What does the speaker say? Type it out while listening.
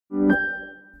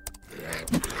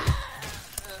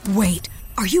Wait,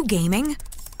 are you gaming?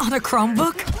 On a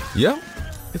Chromebook? Yep.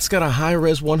 It's got a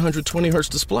high-res 120Hz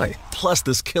display, plus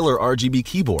this killer RGB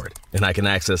keyboard. And I can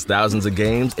access thousands of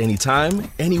games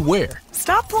anytime, anywhere.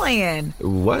 Stop playing.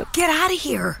 What? Get out of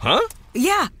here. Huh?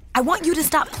 Yeah, I want you to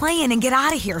stop playing and get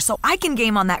out of here so I can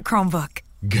game on that Chromebook.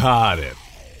 Got it.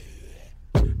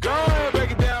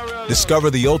 Discover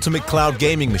the ultimate cloud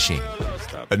gaming machine,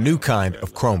 a new kind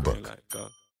of Chromebook.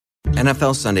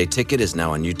 NFL Sunday Ticket is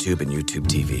now on YouTube and YouTube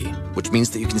TV, which means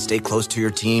that you can stay close to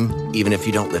your team even if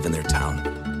you don't live in their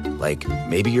town. Like,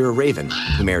 maybe you're a Raven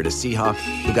who married a Seahawk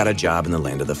who got a job in the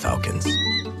land of the Falcons.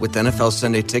 With NFL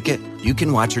Sunday Ticket, you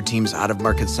can watch your team's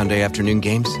out-of-market Sunday afternoon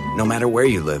games no matter where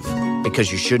you live,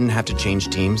 because you shouldn't have to change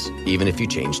teams even if you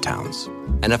change towns.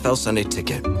 NFL Sunday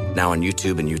Ticket, now on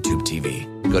YouTube and YouTube TV.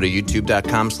 Go to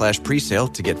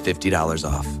youtube.com/presale to get $50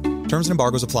 off. Terms and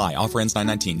embargoes apply. Offer ends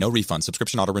 9/19. No refund.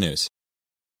 Subscription auto renews.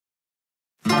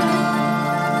 To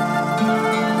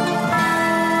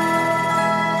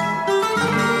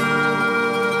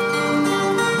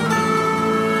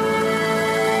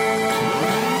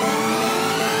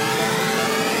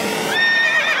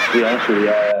be honest with you,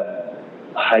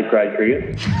 I hate grade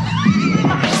cricket.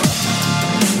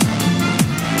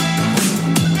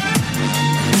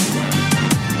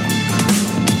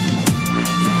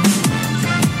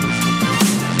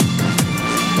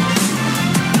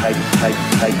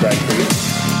 Hate grade cricket.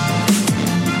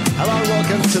 Hello and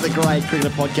welcome to the Grade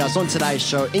Cricketer Podcast. On today's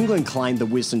show, England claimed the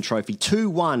Wisden Trophy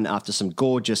 2-1 after some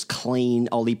gorgeous, clean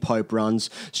Ollie Pope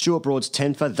runs. Stuart Broad's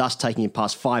 10 for, thus taking him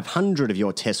past 500 of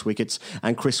your test wickets.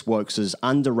 And Chris Wokes'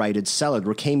 underrated salad.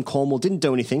 Rakeem Cornwall didn't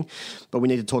do anything, but we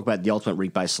need to talk about the ultimate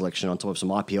rig-based selection on top of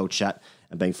some IPL chat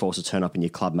and being forced to turn up in your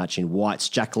club match in whites.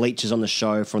 Jack Leach is on the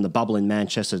show from the bubble in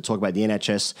Manchester to talk about the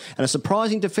NHS and a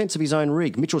surprising defence of his own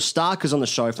rig. Mitchell Starc is on the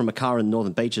show from Makara in the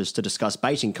Northern Beaches to discuss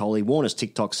baiting Kohli, Warner's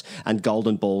TikToks and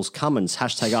golden balls. Cummins,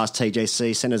 hashtag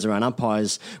AskTGC, centres around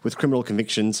umpires with criminal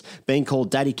convictions, being called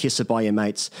daddy kisser by your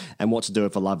mates, and what to do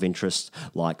if a love interest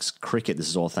likes cricket. This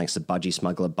is all thanks to Budgie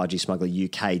Smuggler,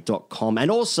 budgiesmuggleruk.com,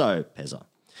 and also Pezza,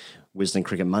 Wisden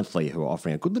Cricket Monthly, who are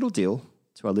offering a good little deal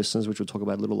to our listeners, which we'll talk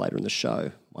about a little later in the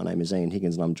show. My name is Ian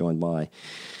Higgins and I'm joined by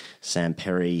Sam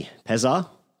Perry. Pezza.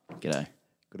 G'day.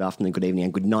 Good afternoon, good evening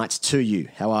and good night to you.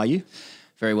 How are you?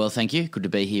 Very well, thank you. Good to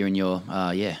be here in your,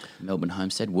 Melbourne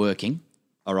homestead, working.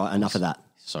 All right, enough of that.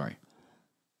 Sorry.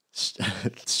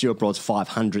 Stuart Broad's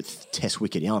 500th test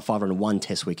wicket, 501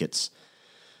 test wickets.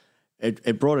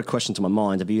 It brought a question to my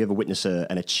mind. Have you ever witnessed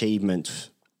an achievement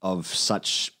of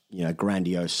such,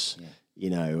 grandiose,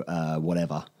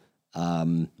 whatever?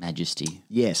 Majesty.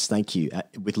 Yes, thank you.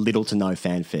 With little to no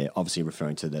fanfare, obviously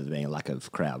referring to there being a lack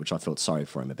of crowd, which I felt sorry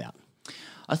for him about.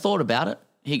 I thought about it.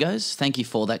 Here goes. Thank you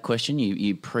for that question.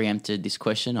 You preempted this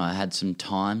question. I had some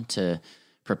time to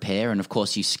prepare, and of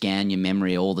course you scan your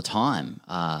memory all the time.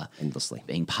 Endlessly.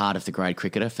 Being part of the grade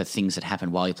cricketer for things that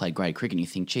happened while you played grade cricket, and you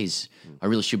think, geez, I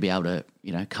really should be able to,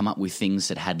 come up with things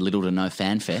that had little to no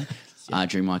fanfare.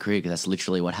 During my career, because that's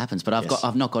literally what happens. But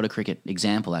I've not got a cricket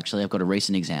example, actually. I've got a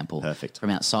recent example. Perfect. From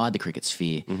outside the cricket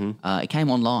sphere. Mm-hmm. It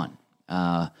came online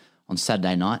on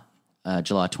Saturday night,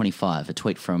 July 25, a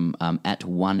tweet from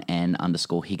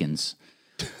 @1an_Higgins.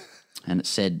 And it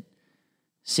said,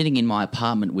 sitting in my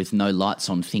apartment with no lights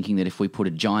on, thinking that if we put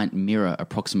a giant mirror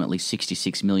approximately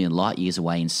 66 million light years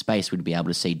away in space, we'd be able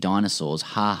to see dinosaurs.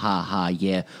 Ha, ha, ha,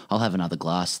 yeah, I'll have another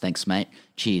glass. Thanks, mate.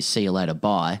 Cheers, see you later,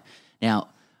 bye. Now,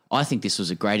 I think this was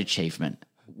a great achievement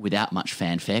without much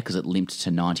fanfare because it limped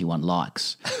to 91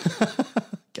 likes.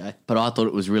 Okay. But I thought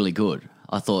it was really good.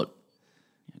 I thought,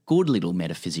 good little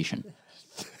metaphysician.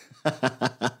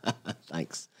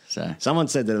 Thanks. So someone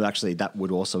said that that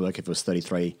would also work if it was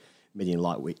 33 million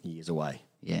light years away.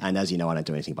 Yeah. And as you know, I don't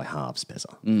do anything by halves,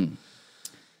 Pezza. Mm.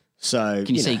 So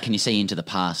can you see into the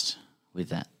past with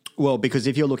that? Well, because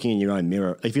if you're looking in your own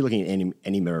mirror, if you're looking at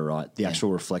any mirror, right, the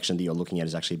actual reflection that you're looking at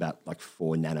is actually about like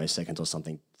 4 nanoseconds or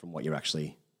something from what you're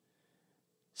actually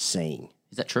seeing.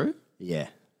 Is that true? Yeah.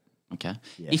 Okay.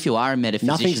 Yeah. If you are a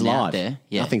metaphysician out there,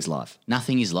 nothing's live.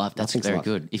 Nothing is live. That's very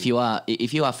good. If you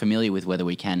are familiar with whether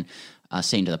we can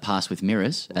see into the past with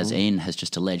mirrors, as Ian has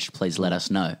just alleged, please let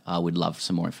us know. I would love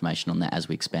some more information on that as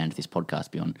we expand this podcast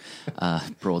beyond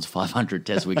Broad's 500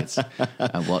 test wickets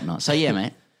and whatnot. So yeah,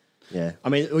 mate. Yeah, I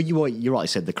mean, you rightly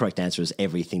said the correct answer is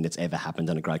everything that's ever happened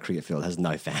on a great cricket field has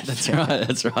no fanfare.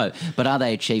 That's right. But are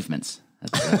they achievements?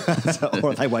 Or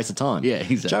are they waste of time? Yeah,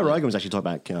 exactly. Joe Rogan was actually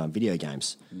talking about video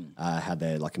games, how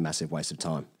they're like a massive waste of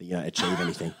time. But you don't achieve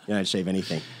anything.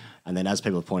 And then, as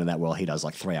people have pointed out, well, he does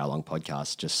like 3-hour-long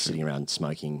podcasts just sitting around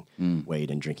smoking weed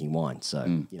and drinking wine. So,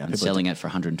 and selling it for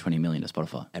 $120 million to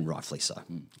Spotify. And rightfully so.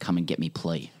 Come and get me,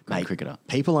 plea. Great Mate, cricketer.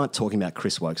 People aren't talking about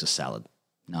Chris Wokes' salad.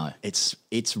 No. It's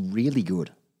really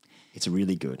good. It's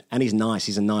really good. And he's nice.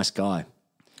 He's a nice guy.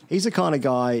 He's the kind of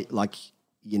guy, like,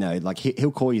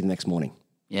 he'll call you the next morning.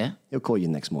 Yeah? He'll call you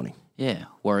the next morning. Yeah.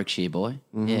 Warwickshire boy.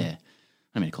 Yeah. I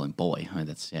don't mean to call him boy. I mean,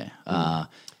 that's,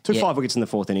 Took 5 wickets in the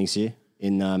 4th innings here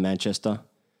in Manchester.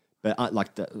 But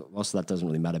also that doesn't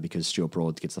really matter because Stuart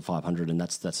Broad gets the 500 and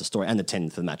that's the story. And the 10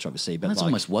 for the match, obviously. But that's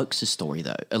almost Wokes' story,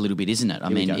 though, a little bit, isn't it? I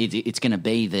mean, it's going to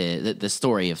be the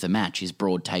story of the match is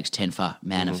Broad takes 10 for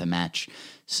man of the match,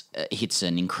 hits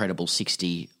an incredible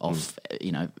 60 off,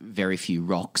 very few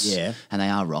rocks. Yeah. And they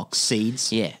are rocks.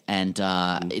 Seeds. Yeah. And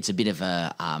it's a bit of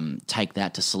a take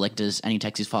that to selectors, and he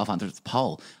takes his 500th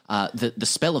pole. The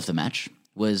spell of the match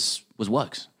was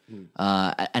Wokes.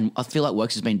 And I feel like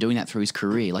Wokes has been doing that through his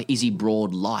career. Like, is he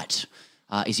Broad light?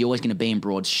 Is he always going to be in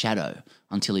Broad's shadow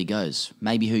until he goes?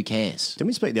 Maybe who cares? Didn't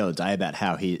we speak the other day about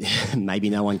how maybe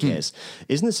no one cares?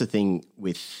 Isn't this the thing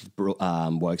with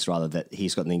Wokes, rather, that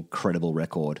he's got an incredible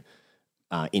record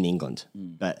in England?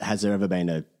 But has there ever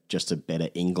been just a better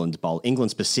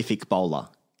England-specific bowler?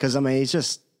 Because, I mean,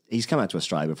 he's come out to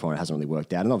Australia before and it hasn't really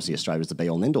worked out. And obviously Australia is the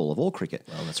be-all and end-all of all cricket.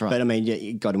 Well, that's right. But, I mean,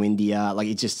 you go to India. Like,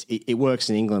 it works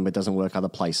in England but doesn't work other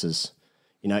places.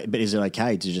 But is it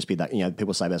okay to just be that,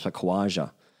 people say that's about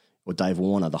Khawaja or Dave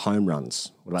Warner, the home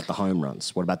runs. What about the home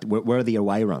runs? What about, where are the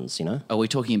away runs, Are we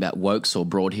talking about Wokes or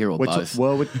Broad here or both?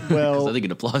 Well, because I think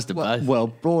it applies to both. Well,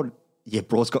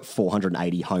 Broad's got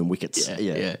 480 home wickets.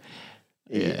 Yeah.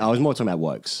 I was more talking about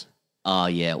Wokes. Oh,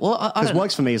 yeah. Well, because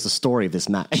Wokes for me is the story of this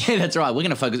match. Yeah, that's right. We're going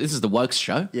to focus. This is the Wokes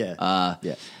show. Yeah.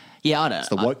 Yeah, I don't. It's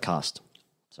the Wokecast.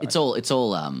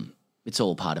 It's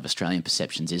all part of Australian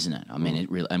perceptions, isn't it? I mean,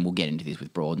 it really, and we'll get into this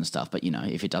with Broad and stuff. But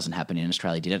if it doesn't happen in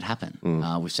Australia, did it happen?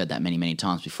 We've said that many, many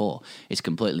times before. It's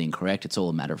completely incorrect. It's all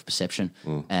a matter of perception,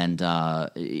 and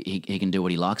he can do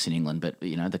what he likes in England. But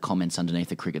the comments underneath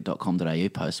the cricket.com.au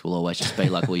post will always just be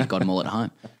like, "Well, you've got them all at home."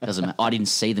 Doesn't matter. I didn't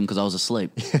see them because I was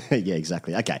asleep. Yeah,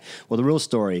 exactly. Okay. Well, the real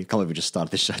story. I can't believe we just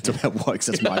started this show talking about Wokes.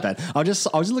 That's my bad. I was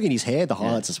just looking at his hair. The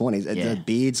highlights this morning. The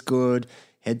beard's good.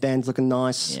 Headband's looking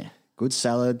nice. Yeah. Good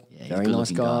salad, very nice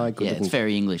guy. It's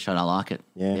very English, and I like it.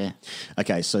 Yeah.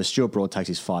 Okay, so Stuart Broad takes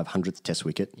his 500th Test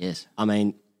wicket. Yes. I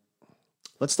mean,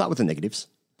 let's start with the negatives.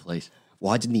 Please.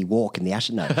 Why didn't he walk in the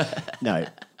Ashes? No.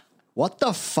 What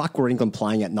the fuck were England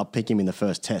playing at not picking him in the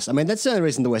first Test? I mean, that's the only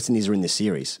reason the West Indies are in this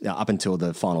series, up until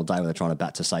the final day when they're trying to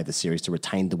bat to save the series to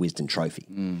retain the Wisden Trophy.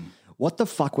 What the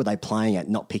fuck were they playing at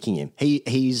not picking him?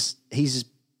 He's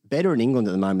better in England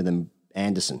at the moment than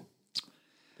Anderson,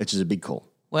 which is a big call.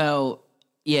 Well,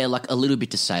 yeah, like a little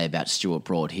bit to say about Stuart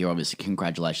Broad here. Obviously,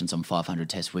 congratulations on 500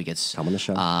 Test wickets. Come on the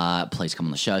show. Please come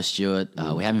on the show, Stuart.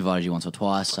 We have invited you once or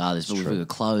twice. We were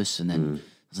close and then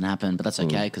it doesn't happen, but that's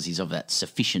okay because he's of that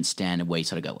sufficient standard where you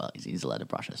sort of go, well, he's allowed to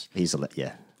brush us.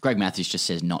 Yeah. Greg Matthews just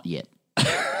says not yet.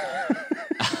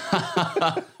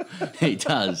 He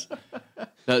does.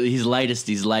 His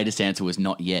latest answer was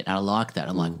not yet. And I like that.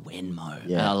 I'm like, when, Mo?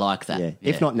 Yeah. And I like that. Yeah.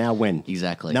 If not now, when?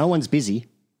 Exactly. No one's busy.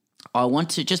 I want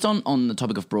to, just on the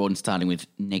topic of Broad and starting with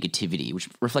negativity, which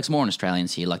reflects more on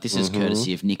Australians here, like this is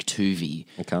courtesy of Nick Tuvey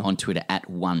on Twitter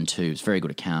 @12. It's a very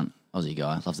good account. Aussie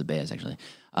guy. Loves the Bears, actually.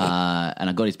 And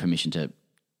I got his permission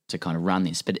to kind of run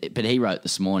this. But he wrote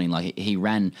this morning, like he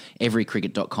ran every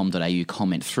cricket.com.au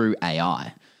comment through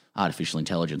AI, artificial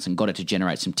intelligence, and got it to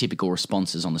generate some typical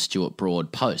responses on the Stuart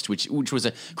Broad post, which was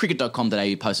a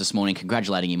cricket.com.au post this morning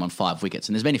congratulating him on 5 wickets.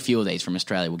 And there's been a few of these from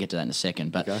Australia. We'll get to that in a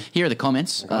second. But here are the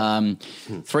comments.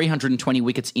 320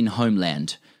 wickets in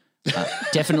homeland.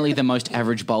 Definitely the most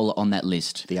average bowler on that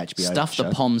list. The HBO Stuff show.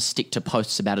 the Poms stick to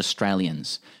posts about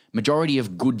Australians. Majority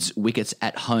of goods wickets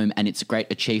at home and its great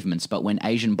achievements, but when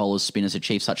Asian bowlers spinners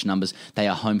achieve such numbers, they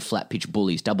are home flat pitch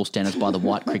bullies, double standards by the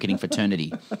white cricketing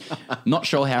fraternity. Not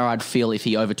sure how I'd feel if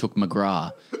he overtook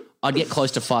McGrath. I'd get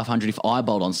close to 500 if I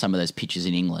bowled on some of those pitches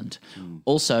in England.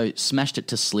 Also, smashed it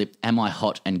to slip, am I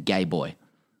hot and gay boy?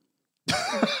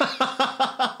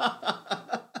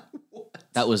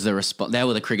 That was the response. They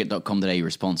were the cricket.com.au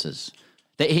responses.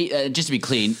 Just to be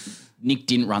clear, Nick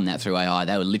didn't run that through AI.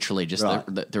 They were literally just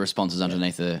the responses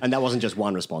underneath the... And that wasn't just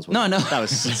one response, was No. it? That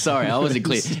was... Sorry, I wasn't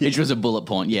clear. It was a bullet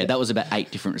point. Yeah, that was about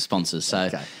 8 different responses. So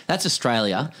that's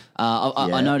Australia.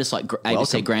 I noticed like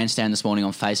ABC Grandstand this morning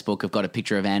on Facebook have got a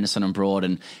picture of Anderson and Broad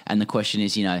and the question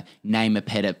is, name a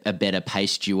better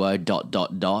pace duo, ...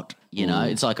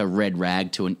 It's like a red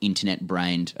rag to an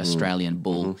internet-brained Australian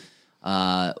bull.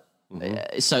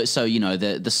 So you know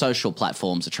the social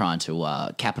platforms are trying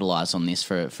to capitalize on this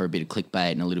for a bit of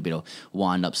clickbait and a little bit of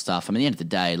wind up stuff. I mean, at the end of the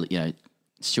day, you know,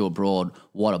 Stuart Broad,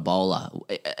 what a bowler,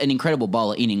 an incredible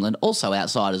bowler in England, also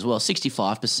outside as well.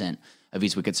 65% of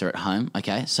his wickets are at home.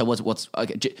 Okay, so what's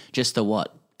okay, just the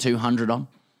what 200 on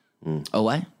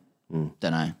away? Don't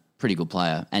know. Pretty good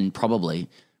player, and probably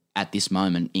at this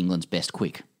moment England's best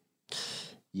quick.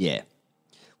 Yeah.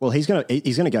 Well, he's gonna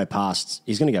go past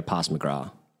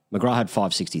McGrath. McGrath had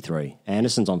 563.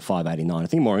 Anderson's on 589. I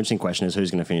think the more interesting question is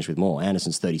who's going to finish with more.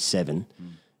 Anderson's 37.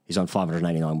 He's on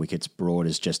 589 wickets. Broad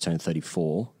has just turned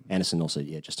 34. Anderson also,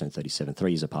 just turned 37,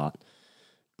 3 years apart.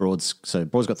 Broad's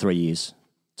got 3 years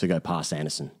to go past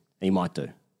Anderson. He might do.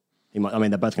 I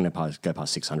mean, they're both going to go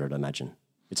past 600, I imagine.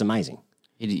 It's amazing.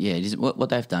 It is. What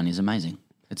they've done is amazing.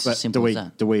 It's as simple as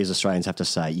that. Do we as Australians have to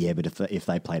say, yeah, but if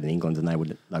they played in England, then they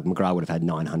would, like McGrath would have had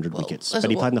 900 wickets. But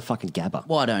he played in the fucking Gabba.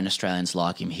 Why don't Australians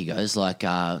like him? He goes, there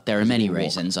are many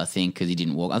reasons, I think, because he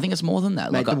didn't walk. I think it's more than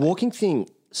that. Mate, the walking thing,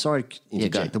 sorry,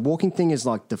 interject. The walking thing is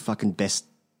like the fucking best.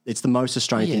 It's the most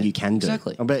Australian thing you can do.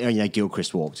 Exactly. I bet,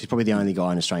 Gilchrist walked. He's probably the only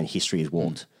guy in Australian history who's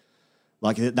walked.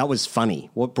 Like, that was funny.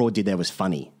 What Broad did there was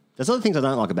funny. There's other things I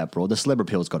don't like about Broad. The celeb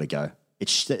appeal's got to go.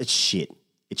 It's shit. It's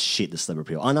shit, the celeb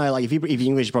appeal. I know, like, if you're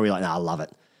English, you're probably like, nah, I love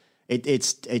it.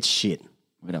 It's shit.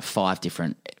 We're going to have 5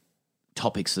 different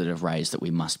topics that have raised that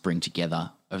we must bring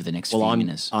together over the next few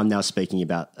minutes. I'm now speaking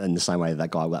about in the same way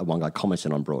that one guy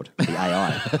commented on Broad, the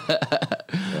AI.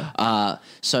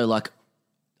 So, like,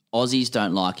 Aussies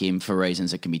don't like him for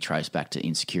reasons that can be traced back to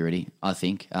insecurity, I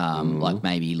think. Like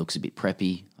maybe he looks a bit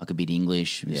preppy, like a bit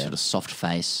English, sort of soft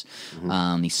face.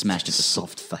 He smashed it to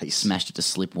smashed it to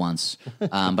slip once.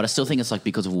 But I still think it's like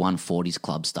because of 140s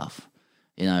club stuff.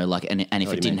 You know, like, and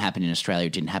if it didn't happen in Australia,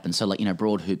 it didn't happen. So, like, you know,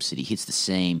 Broad hoops it, he hits the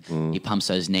seam, he pumps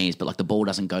those knees, but like the ball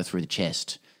doesn't go through the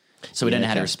chest. So we don't know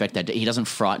how to respect that. He doesn't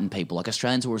frighten people. Like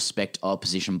Australians will respect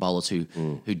opposition bowlers who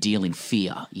deal in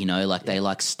fear. You know, like they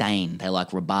like Stain, they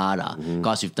like Rabada,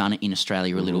 guys who've done it in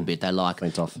Australia a little bit. They like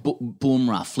Flintoff,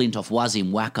 Bumrah, Flintoff, Wasim,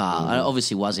 Waqar.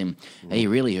 Obviously Wasim, he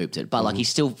really hooped it, but like he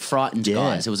still frightened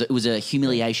guys. It was a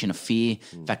humiliation, a fear.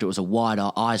 In fact, it was a wide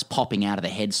eyes popping out of the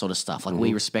head sort of stuff. Like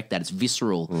we respect that. It's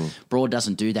visceral. Broad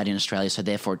doesn't do that in Australia, so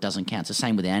therefore it doesn't count. It's the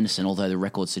same with Anderson, although the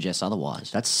record suggests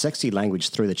otherwise. That's sexy language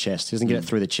through the chest. He doesn't get it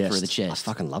through the chest. Through the chest.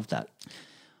 I fucking love that.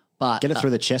 But get it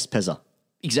through the chest, Pezza.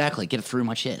 Exactly, get it through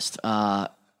my chest.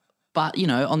 But, you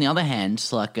know, on the other hand,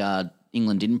 like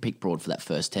England didn't pick Broad for that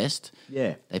first test.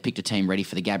 Yeah. They picked a team ready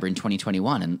for the Gabba in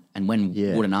 2021. And when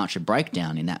Wood and Archer break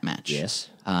down in that match,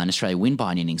 and Australia win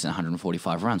by an innings and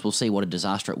 145 runs, we'll see what a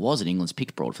disaster it was that England's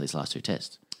picked Broad for these last 2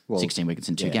 tests. Well, 16 wickets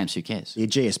in 2 games, who cares? The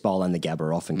GS Bowl and the Gabba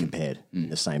are often compared in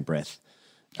the same breath.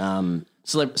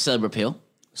 Celeb appeal.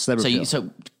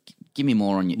 So give me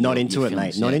more on your Not into your it,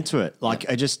 feelings, mate. Not into it. Like,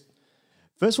 I just...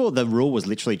 First of all, the rule was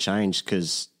literally changed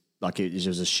because, like, it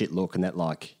was a shit look and that,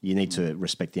 like, you need to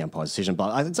respect the umpire's decision.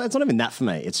 But it's not even that for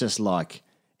me. It's just, like...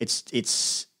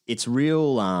 It's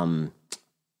real...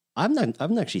 I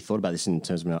haven't actually thought about this in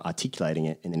terms of articulating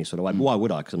it in any sort of way. But why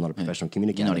would I? Because I'm not a professional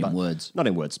communicator. Not in words. Not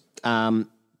in words.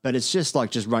 But it's just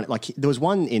like running. Like there was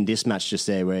one in this match just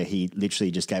there where he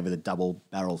literally just gave it a double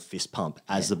barrel fist pump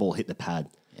as the ball hit the pad.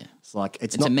 Yeah. It's like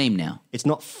it's a meme now. It's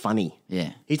not funny.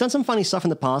 Yeah. He's done some funny stuff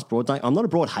in the past, Broad. I'm not a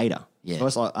Broad hater. Yeah.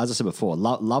 So as I said before,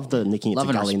 love the nicking it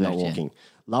to gully and not respect, walking.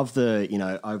 Love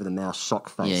the, over the mouth shock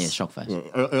face. Yeah, shock face. Yeah,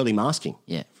 early masking.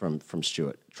 Yeah. From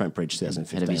Stewart. Trent Bridge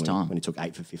 2015 ahead of his time. when he took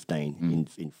 8 for 15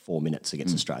 in 4 minutes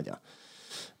against Australia.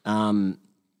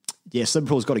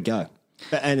 Liverpool's got to go.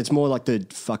 And it's more like the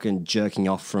fucking jerking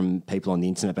off from people on the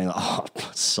internet being like, oh,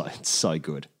 it's so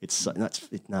good. It's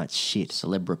shit.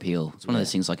 Celeb appeal. It's one of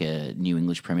those things like a new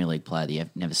English Premier League player that you've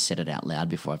never said it out loud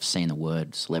before. I've seen the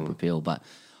word celeb appeal. But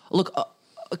look,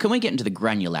 can we get into the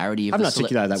granularity of I haven't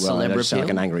articulated that well. I just sound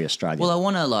like an angry Australian. Well, I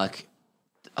want to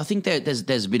I think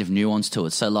there's a bit of nuance to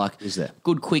it. So, like, is there?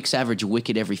 Good quicks average a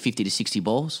wicket every 50 to 60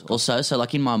 balls or so. So,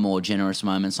 like, in my more generous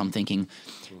moments, I'm thinking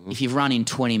if you've run in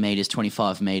 20 metres,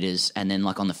 25 metres, and then,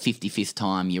 like, on the 55th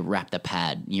time you wrap the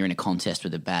pad, you're in a contest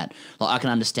with a bat, like, I can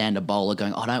understand a bowler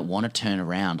going, I don't want to turn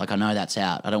around. Like, I know that's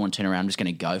out. I don't want to turn around. I'm just going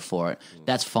to go for it.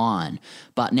 That's fine.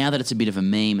 But now that it's a bit of a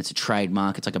meme, it's a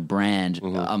trademark, it's like a brand,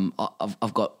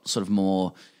 I've got sort of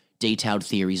more detailed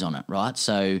theories on it, right?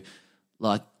 So...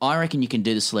 Like, I reckon you can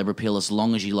do the celeb appeal as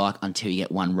long as you like until you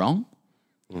get one wrong.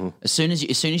 As soon as you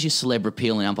celeb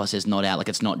appeal and the umpire says not out, like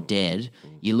it's not dead,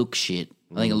 you look shit.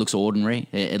 I think it looks ordinary.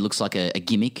 It looks like a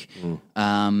gimmick.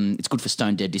 It's good for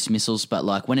stone dead dismissals, but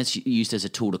like when it's used as a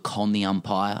tool to con the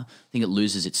umpire, I think it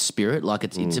loses its spirit. Like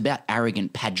it's about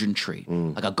arrogant pageantry.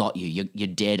 Like I got you. You're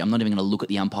dead. I'm not even going to look at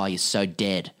the umpire. You're so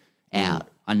dead. out.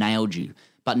 I nailed you.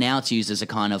 But now it's used as a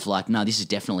kind of like, no, this is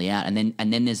definitely out. And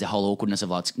then there's the whole awkwardness of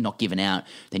like it's not given out.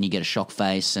 Then you get a shock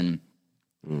face. And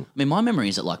I mean, my memory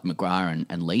is that like McGrath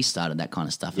and Lee started that kind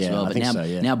of stuff as well. I But think now, so,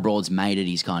 yeah. now Broad's made it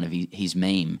his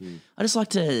meme. I just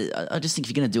think if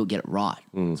you're going to do it, get it right.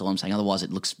 That's all I'm saying. Otherwise,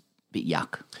 it looks a bit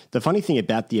yuck. The funny thing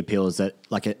about the appeal is that,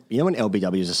 like, when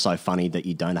LBWs are so funny that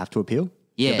you don't have to appeal?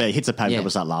 Yeah. But it hits a pad, Yeah. people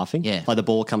start laughing. Yeah. Like the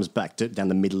ball comes back down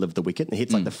the middle of the wicket and it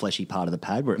hits like the fleshy part of the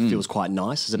pad where it feels quite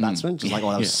nice as a batsman. Just like, oh,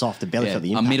 that was soft. The belly felt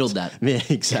the impact. I middled that. Yeah,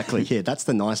 exactly. Yeah, that's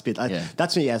the nice bit.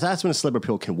 That's when a celebrity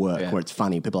appeal can work, where it's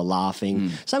funny. People are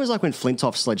laughing. Same as like when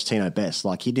Flintoff sledged Tino Best.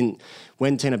 Like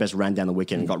when Tino Best ran down the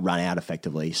wicket and got run out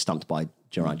effectively, stumped by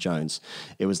Gerard Jones,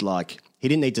 it was like he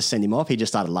didn't need to send him off. He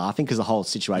just started laughing because the whole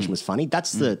situation was funny.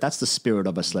 That's the spirit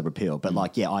of a celeb appeal. But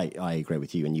like, yeah, I agree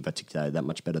with you, and you've articulated that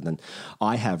much better than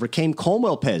I have. Rakeem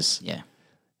Cornwell, Pez.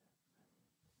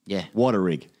 Yeah. What a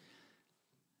rig.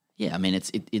 Yeah, I mean,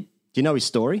 it. Do you know his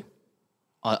story?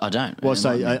 I don't. Well,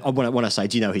 when I say,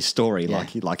 do you know his story? Yeah.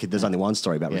 Like there's only one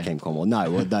story about Rakeem Cornwell.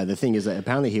 No, the thing is that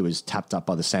apparently he was tapped up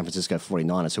by the San Francisco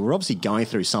 49ers, who were obviously going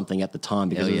through something at the time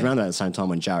because it was around the same time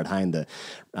when Jared Hayne, the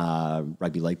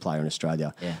rugby league player in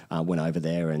Australia, went over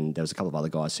there, and there was a couple of other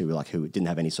guys who didn't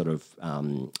have any sort of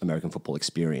American football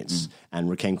experience. And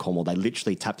Rakeem Cornwell, they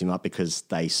literally tapped him up because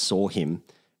they saw him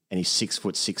and his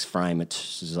 6'6" frame.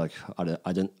 It's like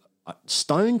I don't.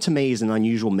 Stone to me is an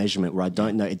unusual measurement where I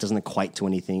don't know. It doesn't equate to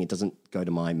anything. It doesn't go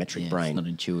to my metric brain. It's not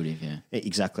intuitive. Yeah,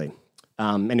 exactly.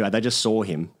 Anyway, they just saw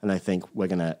him and they think we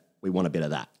want a bit of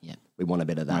that. Yeah, we want a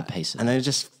bit of that. A piece of and that. then it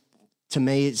just, to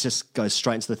me, it just goes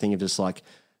straight into the thing of just like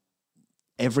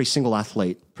every single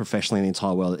athlete professionally in the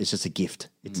entire world is just a gift.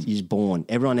 He's born.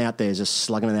 Everyone out there is just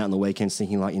slugging it out on the weekends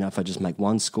thinking like, if I just make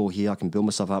one score here, I can build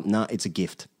myself up. No, it's a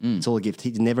gift. It's all a gift.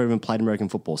 He never even played American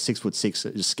football. 6'6",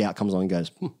 a scout comes on and goes,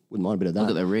 wouldn't mind a bit of that.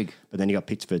 Look at the rig. But then he got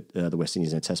picked for the West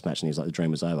Indies in a test match and he was like, the dream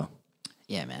was over.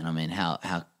 Yeah, man. I mean, how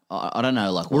I don't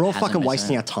know. Like, we're all fucking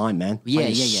wasting our time, man. Yeah,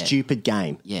 Playing a stupid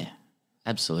game. Yeah,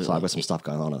 absolutely. So I've got some stuff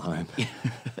going on at home.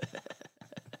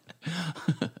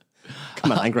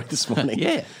 Come on, angry this morning.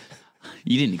 Yeah.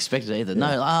 You didn't expect it either.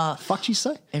 No, fuck you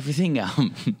say? Everything. I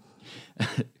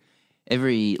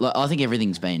think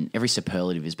every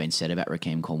superlative has been said about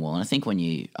Rakeem Cornwell, and I think when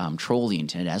you trawl the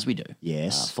internet, as we do,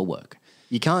 for work,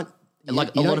 you can't.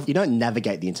 You don't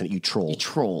navigate the internet. You trawl. You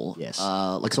trawl. Yes,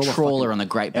 like a trawler on the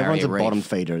Great Barrier Reef. Everyone's a bottom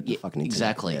feeder at the fucking internet.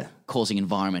 Exactly, causing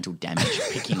environmental damage,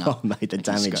 picking up. Oh, mate, the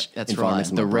damage. That's right.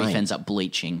 The reef ends up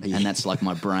bleaching, and that's like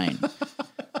my brain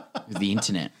with the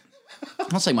internet. I'm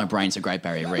not saying my brain's a Great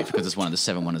Barrier Reef because it's one of the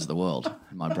 7 wonders of the world.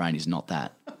 My brain is not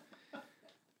that.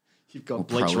 You've got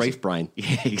bleach reef brain.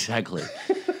 Yeah, exactly.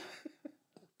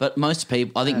 But most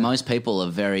people are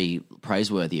very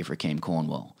praiseworthy of Rakeem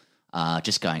Cornwell.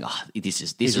 Just going,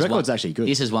 his record's actually good.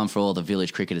 This is one for all the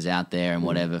village cricketers out there and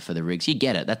whatever for the rigs. You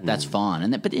get it. That's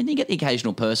fine. But then you get the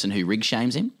occasional person who rig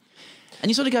shames him. And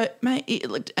you sort of go, mate,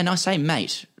 and I say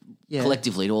mate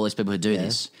collectively to all these people who do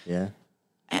this. Yeah.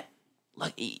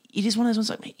 Like, it is one of those ones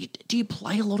like, mate, do you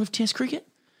play a lot of test cricket?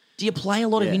 Do you play a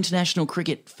lot of international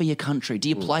cricket for your country? Do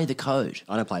you play the code?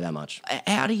 I don't play that much.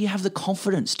 How do you have the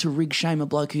confidence to rig shame a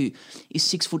bloke who is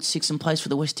 6'6" and plays for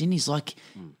the West Indies? Like,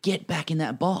 get back in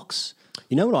that box.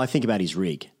 You know what I think about his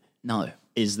rig? No.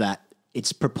 Is that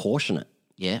it's proportionate.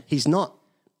 Yeah. He's not,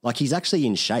 like, he's actually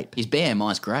in shape. His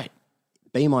BMI is great.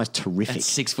 BMI is terrific. At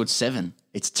 6'7".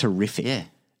 It's terrific. Yeah.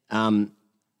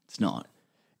 It's not.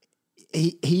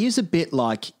 He is a bit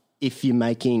like if you're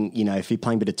making, if you're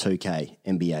playing a bit of 2K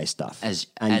NBA stuff.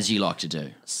 As you like to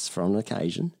do. For an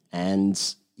occasion. And,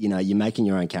 you're making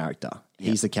your own character. Yep.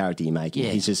 He's the character you're making.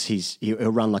 Yeah. He'll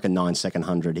run like a 9-second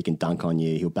 100. He can dunk on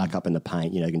you. He'll back up in the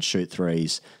paint. He can shoot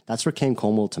threes. That's Rakeem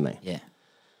Cornwell to me. Yeah.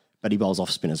 But he bowls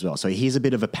off spin as well. So he's a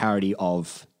bit of a parody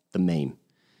of the meme.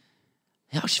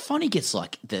 I find he gets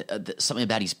like something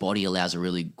about his body allows a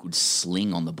really good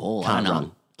sling on the ball. I don't know.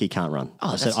 Run. He can't run.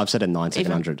 Oh, I've said a 9-second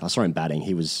 100. I saw him batting.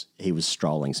 He was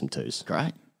strolling some twos.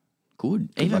 Great. Good.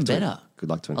 Even better. Good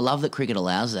luck to him. I love that cricket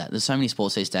allows that. There's so many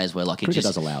sports these days where cricket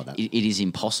does allow that. It is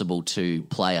impossible to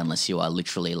play unless you are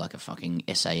literally like a fucking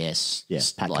SAS. Yeah,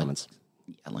 Pat Cummins.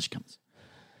 Unless you Cummins.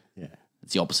 Yeah.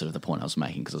 It's the opposite of the point I was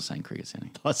making because I was saying cricket sounding.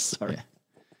 Oh, sorry.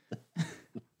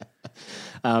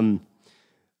 Yeah.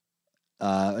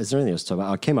 Is there anything else to talk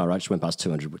about? Kemar Roach went past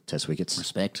 200 test wickets.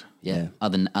 Respect. Yeah.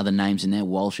 Other names in there,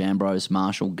 Walsh, Ambrose,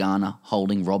 Marshall, Garner,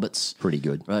 Holding, Roberts. Pretty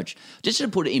good. Roach. Just to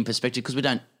put it in perspective, because we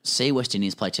don't see West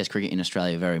Indians play test cricket in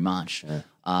Australia very much. Yeah.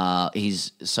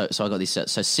 So I got this. So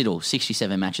Siddle,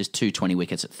 67 matches, 220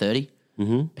 wickets at 30.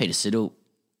 Mm-hmm. Peter Siddle,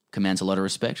 commands a lot of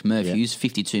respect. Merv Hughes,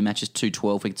 52 matches,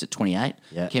 212 wickets at 28.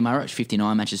 Yeah. Kemar Roach,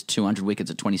 59 matches, 200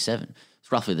 wickets at 27.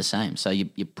 It's roughly the same. So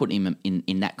you put him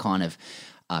in that kind of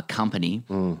company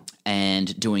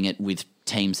and doing it with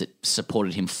teams that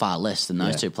supported him far less than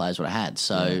those two players would have had.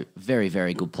 So very,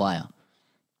 very good player.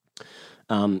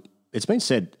 It's been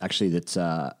said, actually, that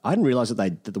I didn't realise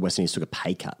that the West Indies took a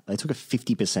pay cut. They took a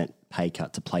 50% pay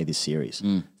cut to play this series.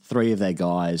 Three of their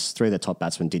top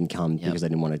batsmen didn't come because they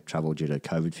didn't want to travel due to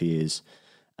COVID fears.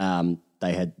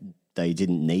 They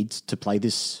didn't need to play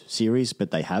this series,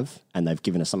 but they have, and they've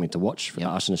given us something to watch for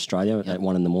us in Australia at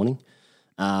 1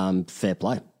 a.m. Fair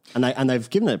play. And they've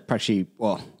given it actually,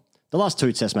 well, the last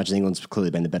 2 test matches, England's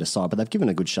clearly been the better side, but they've given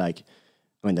a good shake.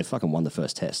 I mean, they fucking won the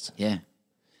first test. Yeah.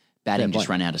 Batting just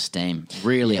ran out of steam.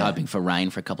 Really hoping for rain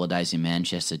for a couple of days in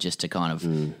Manchester just to kind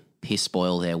of piss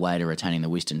spoil their way to retaining the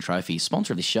Wisden Trophy.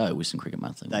 Sponsor of the show, Wisden Cricket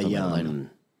Monthly. They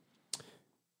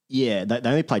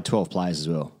only played 12 players as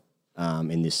well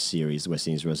in this series, the West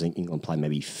Indies, whereas England played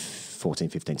maybe 14,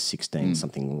 15, 16,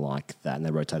 something like that, and they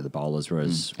rotated the bowlers,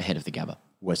 whereas... Ahead of the Gabba.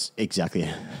 Exactly.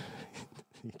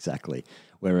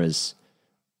 Whereas...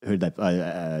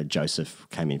 Joseph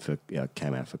came out for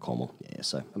Cornwall. Yeah,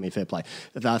 so, I mean, fair play.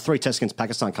 3 tests against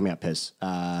Pakistan coming up, Pez,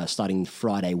 starting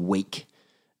Friday week.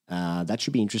 That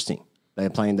should be interesting.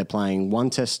 They're playing 1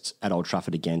 test at Old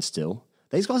Trafford again still.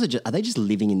 These guys are they just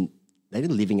living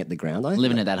at the ground?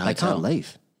 Living at that hotel. They can't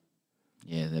leave.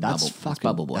 Yeah, that's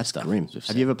bubble boy that's stuff. Grim.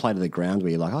 Have you ever played at the ground where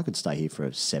you're like, I could stay here for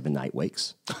 7-8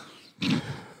 weeks?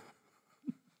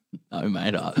 No,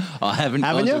 mate, I haven't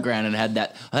gone to the ground and had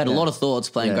that. I had a lot of thoughts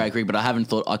playing grade cricket, but I haven't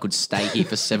thought I could stay here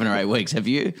for 7 or 8 weeks. Have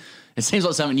you? It seems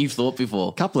like something you've thought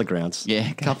before. Couple of grounds.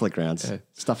 Yeah. Couple of grounds. Yeah.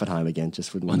 Stuff at home again.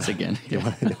 Just wouldn't Once again. They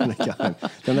want to go home.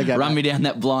 Then they go Run back. me down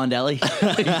that blind alley.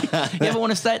 You ever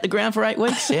want to stay at the ground for 8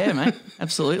 weeks? Yeah, mate.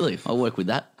 Absolutely. I'll work with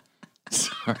that.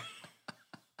 Sorry.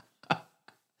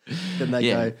 Then they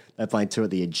go, they're playing 2 at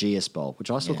the Aegeus Bowl, which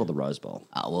I still call the Rose Bowl.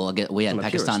 We had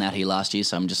Pakistan out here last year,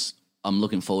 so I'm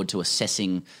looking forward to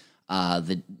assessing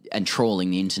and trawling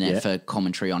the internet for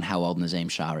commentary on how old Nazim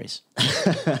Shah is.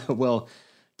 Well,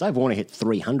 Dave Warner hit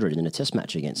 300 in a test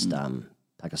match against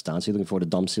Pakistan, so you're looking forward to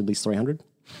Dom Sibley's 300?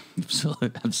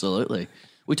 Absolutely.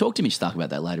 We talked to Mitch Starc about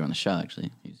that later on the show,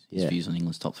 actually, his views on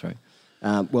England's top 3.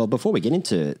 Well, before we get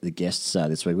into the guests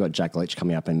this week, we've got Jack Leach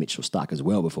coming up and Mitchell Starc as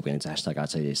well before we get into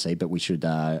 #RTDC, but we should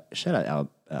shout out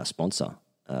our sponsor,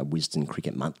 Wisden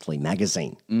Cricket Monthly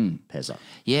magazine, Pezza.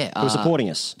 Yeah. Who are supporting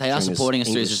us. They are supporting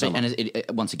us through this and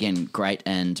it, once again, great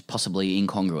and possibly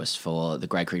incongruous for the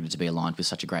grade cricketer to be aligned with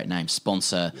such a great name.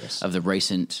 Sponsor of the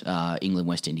recent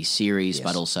England-West Indies series,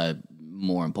 but also,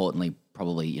 more importantly,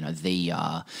 probably,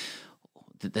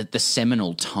 the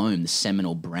seminal tome, the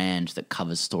seminal brand that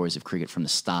covers stories of cricket from the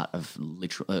start of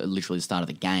literally the start of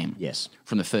the game. Yes.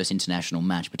 From the first international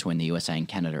match between the USA and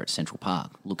Canada at Central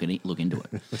Park. Look into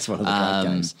it. That's one of the great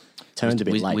games. Turned a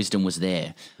bit late. Wisden was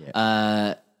there.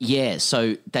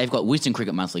 So they've got Wisden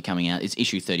Cricket Monthly coming out. It's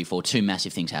issue 34. 2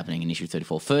 massive things happening in issue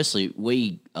 34. Firstly,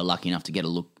 we are lucky enough to get a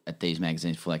look at these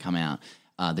magazines before they come out.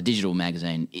 The digital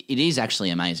magazine, it is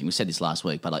actually amazing. We said this last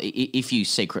week, but if you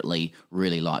secretly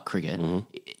really like cricket,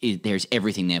 there's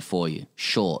everything there for you.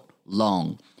 Short,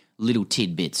 long, little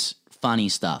tidbits, funny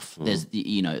stuff. There's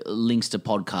links to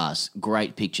podcasts,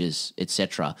 great pictures,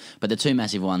 etc. But the 2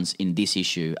 massive ones in this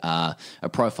issue are a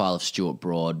profile of Stuart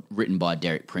Broad written by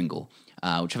Derek Pringle,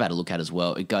 which I've had a look at as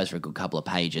well. It goes for a good couple of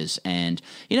pages. And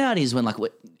you know how it is when,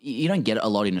 you don't get it a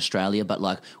lot in Australia, but,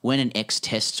 when an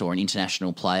ex-Test or an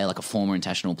international player, like a former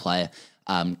international player,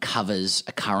 covers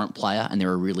a current player and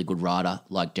they're a really good writer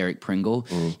like Derek Pringle,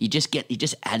 he just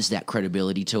adds that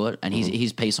credibility to it. And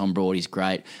his piece on Broad is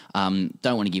great. Don't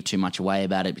want to give too much away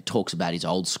about it. It talks about his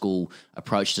old school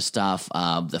approach to stuff,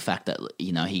 the fact that,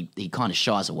 he kind of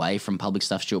shies away from public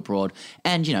stuff, Stuart Broad,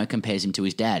 and, compares him to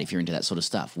his dad if you're into that sort of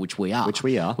stuff, which we are. Which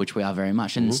we are very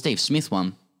much. And Steve Smith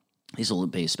one, this will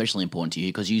be especially important to you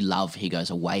because he goes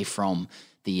away from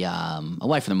the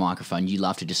microphone. You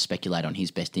love to just speculate on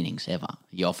his best innings ever.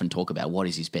 You often talk about what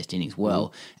is his best innings.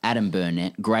 Well, Adam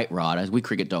Burnett, great writer, with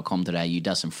cricket.com today, you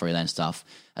does some freelance stuff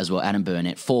as well. Adam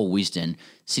Burnett for Wisden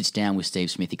sits down with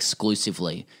Steve Smith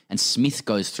exclusively, and Smith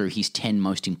goes through his 10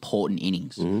 most important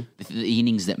innings, the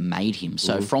innings that made him.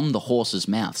 So from the horse's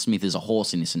mouth, Smith is a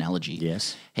horse in this analogy.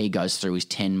 Yes. He goes through his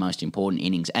 10 most important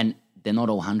innings, and they're not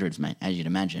all hundreds, mate, as you'd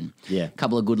imagine. Yeah. A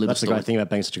couple of good little That's the great thing about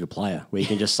being such a good player, where you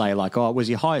can just say, was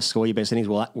your highest score your best innings?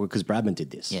 Well, because Bradman did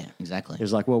this. Yeah, exactly. It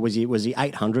was was he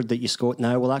 800 that you scored?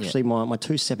 No, well, actually, my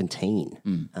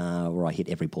 217, where I hit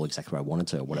every ball exactly where I wanted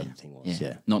to, or whatever the thing was.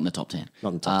 Yeah. Not in the top 10. Not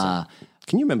in the top 10.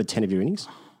 Can you remember 10 of your innings?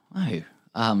 No.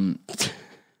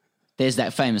 There's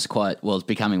that famous quote. Well, it's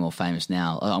becoming more famous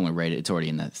now. I'm going to read it. It's already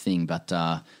in the thing, but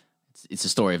it's a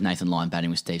story of Nathan Lyon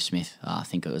batting with Steve Smith. I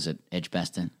think it was at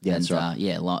Edgbaston. Yeah, that's right.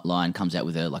 Lyon comes out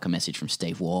with a message from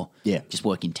Steve Waugh. Yeah. Just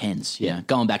work in tens. Yeah.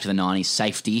 Going back to the 90s,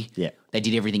 safety. Yeah. They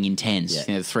did everything in tens. Yeah.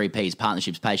 You know, the 3 Ps,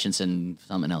 partnerships, patience, and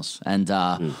something else. And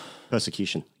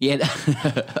persecution. yeah,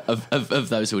 of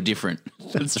those who are different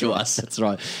to us. That's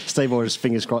right. Steve Waugh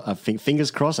fingers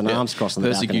crossed and arms crossed on the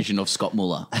Persecution of Scott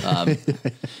Muller.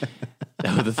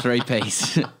 They were the 3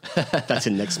 Ps. That's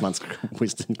in next month's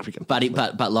Wisden cricket.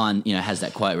 But Lyon, has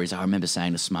that quote where he's, I remember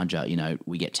saying to Smudger,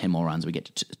 we get 10 more runs, we get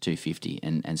to 250,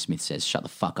 and Smith says, shut the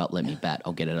fuck up, let me bat,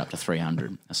 I'll get it up to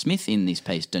 300. Now, Smith in this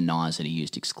piece denies that he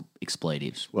used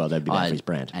expletives. Well, that'd be bad for his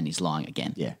brand. And he's lying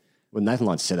again. Yeah. Well, Nathan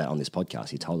Lyon said that on this podcast.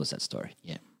 He told us that story.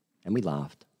 Yeah. And we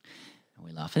laughed.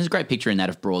 We laugh. There's a great picture in that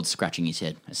of Broad scratching his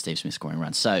head as Steve Smith scoring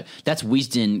runs. So that's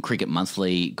Wisden Cricket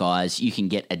Monthly, guys. You can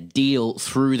get a deal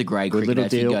through the Grade Cricketer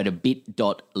if you go to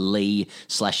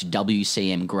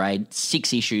bit.ly/WCM Grade.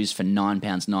 6 issues for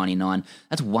 £9.99.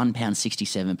 That's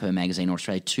 £1.67 per magazine, or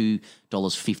Australia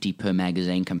 $2.50 per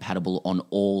magazine, compatible on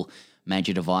all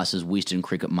major devices. Wisden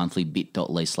Cricket Monthly,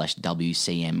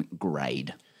 bit.ly/WCM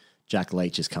Grade. Jack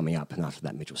Leach is coming up, and after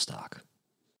that, Mitchell Starc.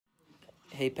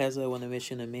 Hey Pezzo, I want to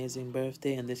wish you an amazing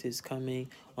birthday, and this is coming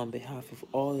on behalf of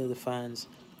all of the fans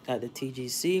at the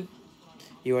TGC.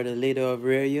 You are the leader of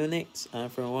Rare Units,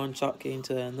 and from one shot game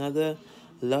to another,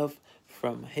 love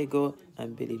from Higo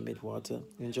and Billy Midwater.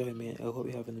 Enjoy, mate. I hope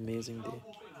you have an amazing day.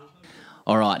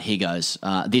 All right, here goes.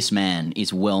 This man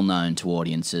is well known to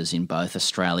audiences in both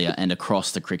Australia and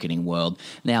across the cricketing world.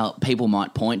 Now, people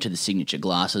might point to the signature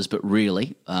glasses, but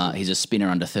really, he's a spinner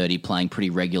under 30 playing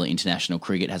pretty regular international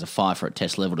cricket, has a 5 for at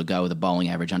test level to go with a bowling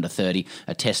average under 30,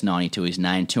 a test 90 to his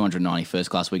name, 290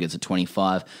 first-class wickets at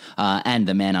 25, and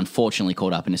the man unfortunately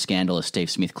caught up in a scandal as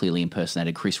Steve Smith clearly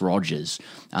impersonated Chris Rogers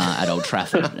at Old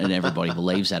Trafford, and everybody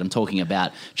believes that. I'm talking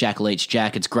about Jack Leach.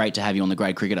 Jack, it's great to have you on The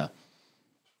Grade Cricketer.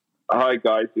 Hi,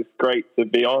 guys. It's great to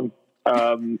be on.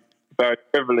 Very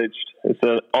privileged. It's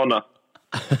an honour.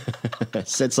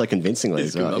 Said so convincingly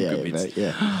as well. We'll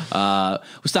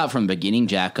start from the beginning,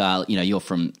 Jack. You're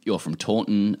from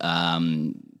Taunton,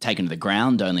 taken to the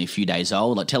ground, only a few days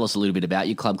old. Like, tell us a little bit about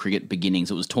your club cricket beginnings.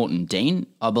 It was Taunton Dean,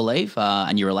 I believe,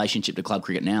 and your relationship to club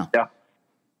cricket now.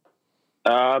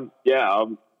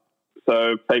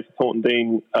 So played for Taunton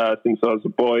Dean since I was a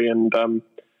boy, and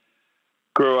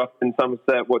grew up in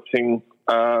Somerset, watching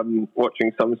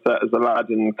Somerset as a lad,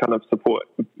 and kind of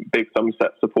big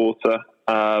Somerset supporter,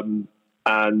 and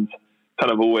kind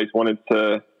of always wanted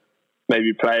to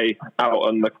maybe play out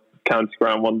on the county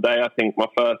ground one day. I think my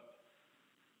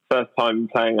first time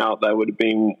playing out there would have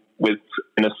been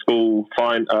in a school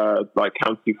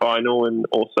county final, and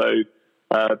also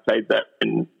played there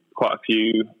in quite a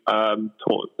few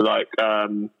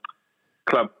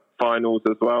club finals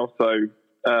as well. So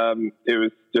it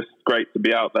was just great to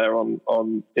be out there on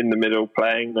in the middle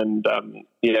playing, and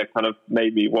kind of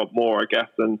made me want more, I guess.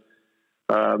 And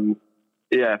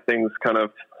things kind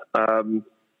of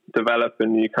develop,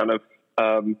 and you kind of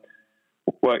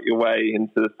work your way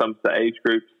into the Somerset age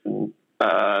groups and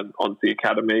onto the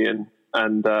academy,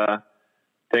 and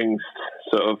things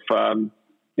sort of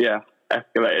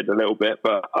escalated a little bit.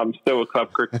 But I'm still a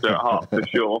club cricketer at heart for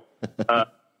sure. I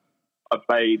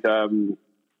played.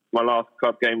 My last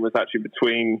club game was actually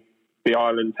between the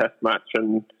Ireland Test match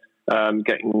and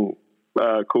getting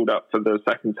called up for the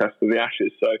second Test of the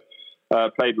Ashes. So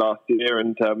played last year,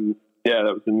 and that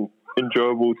was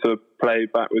enjoyable to play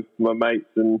back with my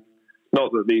mates. And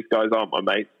not that these guys aren't my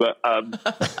mates, but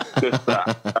just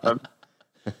that.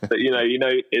 But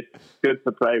it's good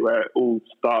to play where it all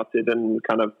started, and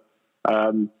kind of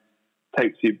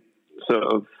takes you sort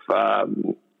of.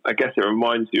 I guess it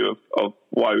reminds you of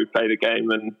why we play the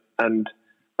game, and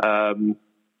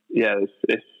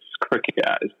it's cricket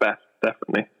at its best,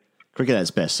 definitely. Cricket at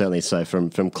its best, certainly. So from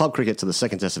club cricket to the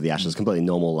second Test of the Ashes, completely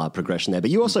normal progression there.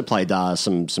 But you also played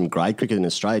some grade cricket in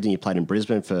Australia, didn't you? Played in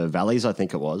Brisbane for Valleys, I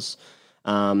think it was.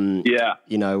 Kevin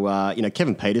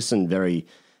Peterson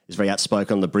is very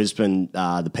outspoken on the Brisbane,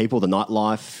 the people, the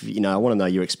nightlife. I want to know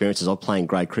your experiences of playing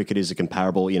grade cricket. Is it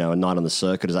comparable, a night on the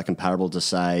circuit? Is that comparable to,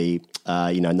 say,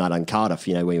 night on Cardiff,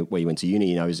 where you went to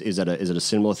uni? Is it a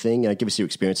similar thing? Give us your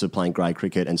experience of playing grade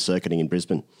cricket and circuiting in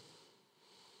Brisbane.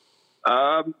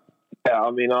 I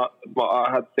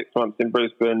had 6 months in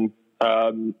Brisbane.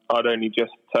 I'd only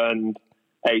just turned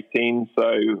 18,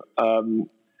 so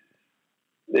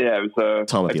it was a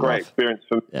great experience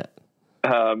for me. Yeah.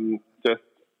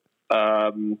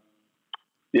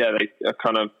 They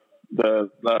kind of the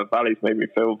Valleys made me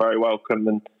feel very welcome,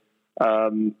 and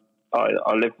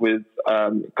I live with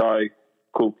a guy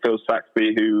called Phil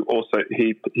Saxby, who also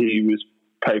he was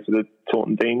played for the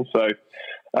Taunton Dean, so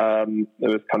there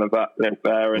was kind of that link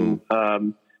there. And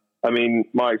I mean,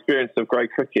 my experience of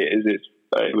grade cricket is it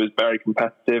was very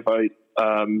competitive. I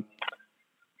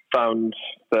found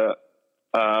that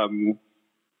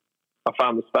I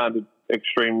found the standard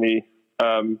extremely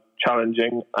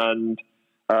challenging, and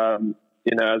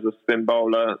as a spin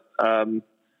bowler,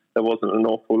 there wasn't an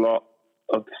awful lot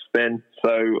of spin,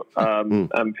 so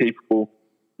and people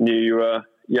knew you were a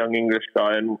young English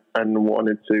guy and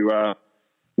wanted to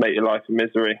make your life a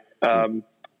misery.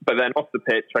 But then off the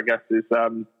pitch, I guess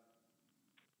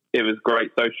it was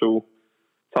great social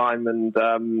time, and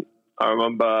I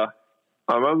remember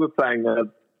playing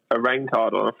a rain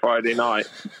card on a Friday night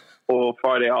or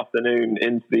Friday afternoon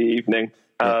into the evening,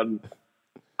 and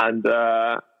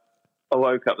I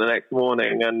woke up the next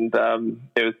morning and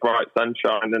it was bright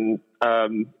sunshine and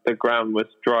the ground was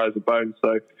dry as a bone.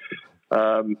 So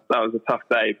that was a tough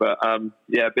day, but a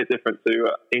bit different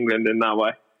to England in that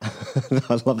way.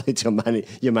 I love that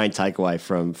your main takeaway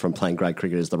from playing great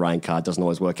cricket is the rain card doesn't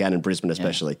always work out in Brisbane,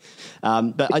 especially.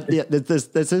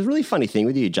 There's a really funny thing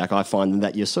with you, Jack. I find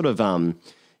that you're sort of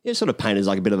painted as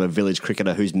like a bit of a village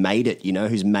cricketer who's made it,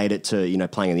 who's made it to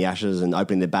playing in the Ashes and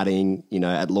opening their batting,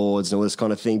 at Lords and all this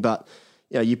kind of thing. But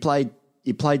you played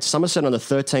Somerset under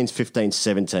 13s, 15s,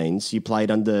 17s. You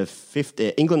played under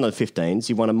England under 15s.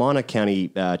 You won a minor county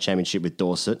championship with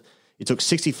Dorset. You took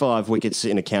 65 wickets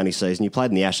in a county season. You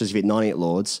played in the Ashes. You hit 90 at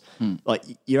Lords. Like,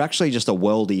 you're actually just a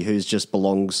worldie who's just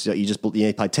belongs. You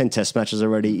played 10 Test matches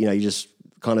already. You just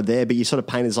kind of there, but you sort of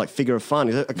painted as like figure of fun,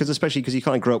 especially because you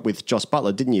kind of grew up with Joss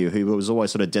Butler, didn't you? Who was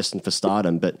always sort of destined for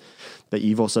stardom, but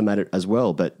you've also made it as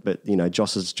well. But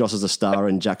Joss is a star,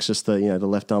 and Jack's just the the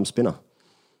left arm spinner.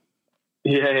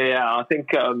 Yeah. I think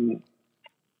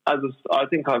I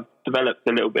think I've developed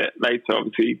a little bit later.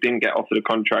 Obviously, didn't get offered a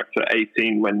contract at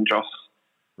 18 when Joss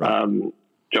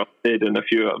did, and a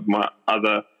few of my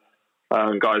other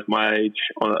guys my age,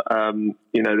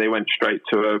 they went straight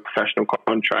to a professional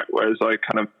contract, whereas I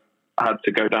kind of had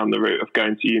to go down the route of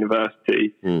going to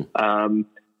university. And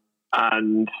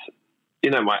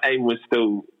my aim was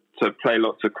still to play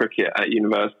lots of cricket at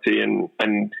university and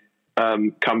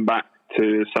come back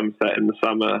to Somerset in the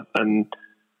summer and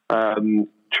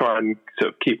try and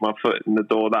sort of keep my foot in the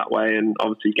door that way, and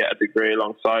obviously get a degree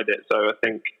alongside it. So I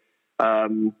think,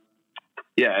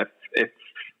 if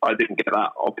I didn't get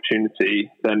that opportunity,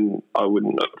 then I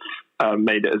wouldn't have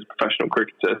made it as a professional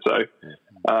cricketer. So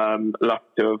lucky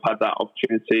to have had that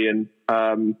opportunity. And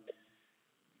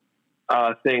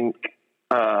I think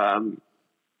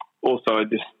also I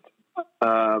just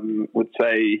would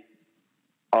say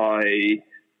I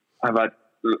have had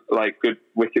like good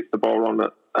wickets to bowl on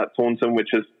at Taunton, which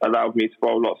has allowed me to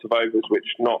bowl lots of overs, which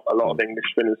not a lot of English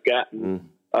spinners get.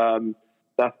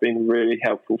 That's been really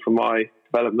helpful for my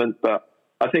development. But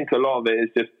I think a lot of it is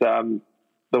just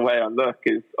the way I look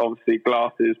is obviously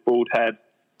glasses, bald head.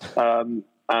 And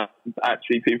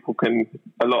actually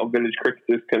a lot of village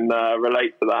cricketers can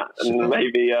relate to that. And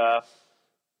maybe, I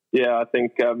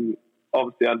think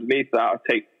obviously underneath that I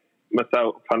take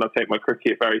my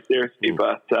cricket very seriously.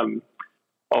 But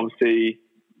obviously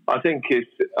I think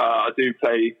I do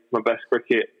play my best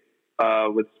cricket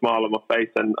with a smile on my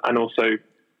face and also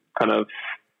kind of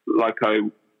like I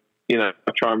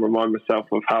try and remind myself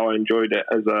of how I enjoyed it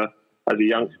as a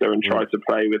youngster and try to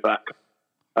play with that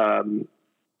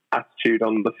attitude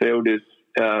on the field. Is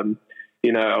I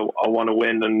want to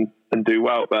win and do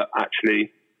well, but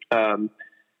actually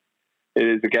it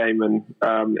is a game, and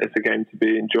it's a game to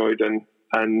be enjoyed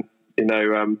and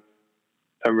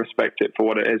respect it for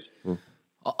what it is.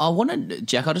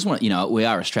 Jack, I just want to, we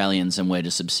are Australians and we're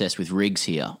just obsessed with rigs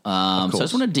here. So I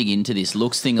just want to dig into this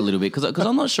looks thing a little bit because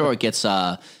I'm not sure it gets,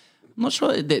 I'm not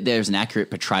sure that there's an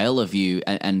accurate portrayal of you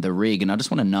and the rig, and I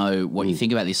just want to know what you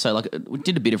think about this. So, we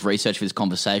did a bit of research for this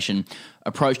conversation,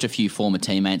 approached a few former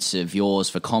teammates of yours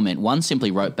for comment. One simply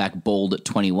wrote back bald at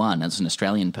 21 as an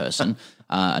Australian person,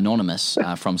 anonymous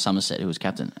from Somerset, who was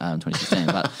captain in 2016.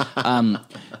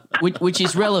 But which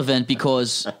is relevant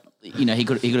because he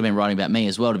could have been writing about me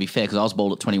as well, to be fair, because I was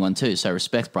bald at 21 too. So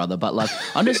respect, brother. But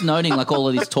I'm just noting all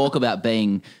of this talk about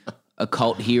being a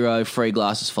cult hero, free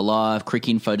glasses for life.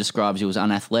 Cricinfo describes you as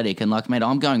unathletic, and mate,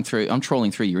 I'm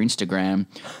trawling through your Instagram.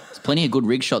 There's plenty of good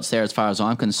rig shots there, as far as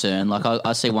I'm concerned.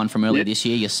 I see one from earlier this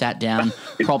year. You sat down,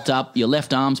 propped up, your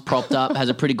left arm's propped up, has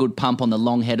a pretty good pump on the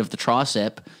long head of the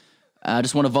tricep. I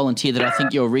just want to volunteer that I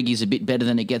think your rig is a bit better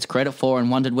than it gets credit for, and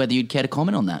wondered whether you'd care to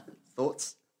comment on that.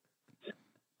 Thoughts?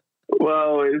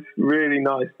 Well, it's really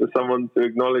nice for someone to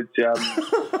acknowledge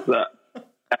that.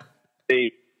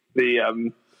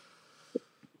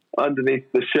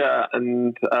 underneath the shirt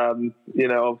and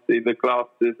obviously the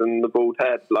glasses and the bald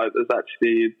head, like there's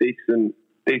actually a decent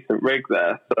rig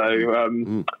there. So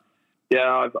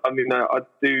I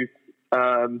do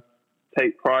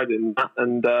take pride in that,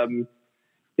 and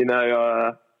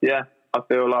I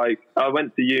feel like I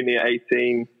went to uni at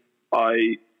 18.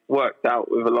 I worked out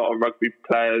with a lot of rugby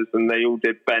players, and they all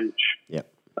did bench. Yep.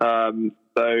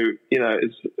 So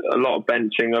it's a lot of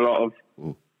benching, a lot of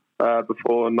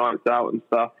before nights out and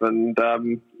stuff, and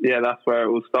that's where it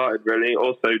all started really.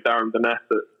 Also, Darren Burnett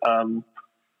at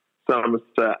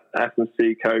Somerset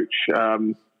S&C coach.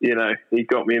 He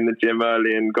got me in the gym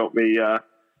early and got me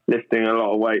lifting a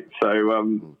lot of weight. So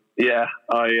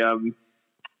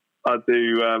I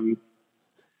do.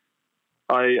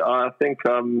 I think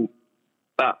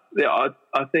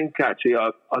I think actually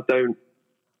I don't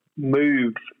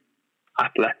move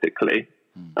athletically,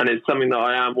 and it's something that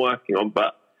I am working on.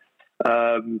 But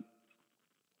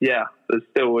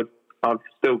I've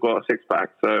still got a six pack,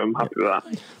 so I'm happy with that.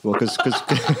 Well, because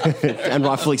and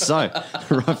rightfully so,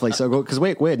 because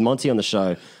we had Monty on the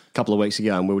show a couple of weeks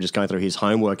ago, and we were just going through his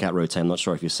home workout routine. I'm not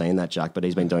sure if you've seen that, Jack, but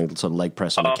he's been doing sort of leg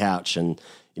press on the couch, and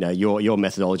your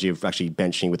methodology of actually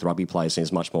benching with rugby players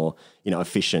seems much more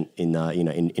efficient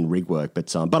in rig work.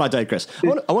 But I digress. I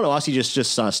want to ask you just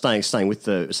staying with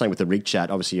the rig chat.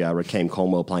 Obviously, Rakeem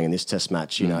Cornwell playing in this Test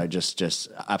match. Just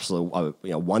absolute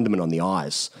wonderment on the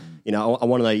eyes. I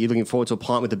want to know, you're looking forward to a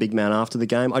pint with the big man after the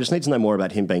game. I just need to know more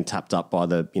about him being tapped up by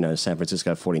the San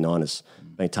Francisco 49ers,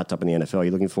 being tapped up in the NFL. Are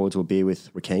you looking forward to a beer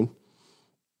with Rakeem?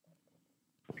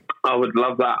 I would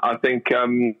love that. I think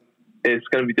it's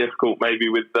going to be difficult maybe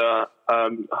with the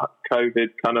COVID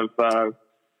kind of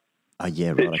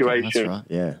situation. Right, okay. That's right.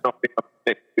 Yeah. Not being able to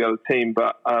mix the other team,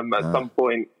 but at some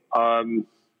point I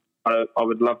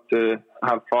would love to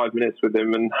have 5 minutes with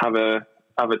him and have a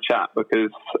chat, because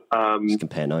just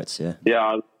compare notes. And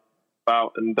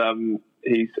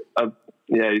he's a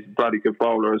bloody good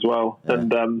bowler as well.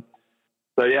 And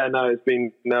it's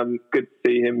been good to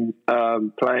see him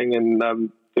playing and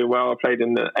doing well. I played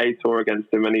in the A Tour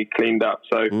against him and he cleaned up.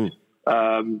 So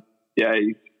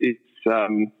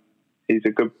he's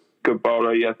a good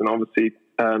bowler. He hasn't obviously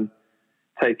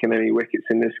taken any wickets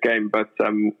in this game, but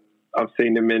I've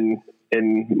seen him in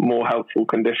more helpful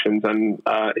conditions, and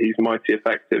he's mighty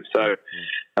effective. So,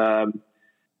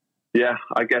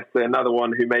 I guess another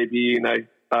one who maybe,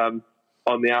 on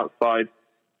the outside,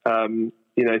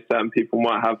 certain people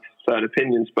might have certain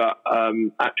opinions, but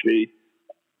actually,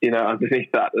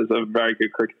 underneath that, there's a very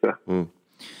good cricketer.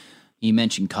 You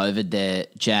mentioned COVID there,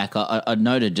 Jack. I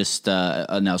noted just,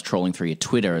 and I was trolling through your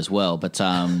Twitter as well, but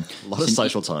a lot of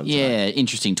social time. Yeah,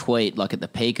 interesting tweet. Like at the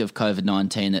peak of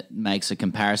COVID-19, that makes a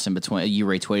comparison between. You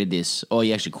retweeted this, or